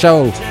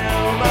 Ciao.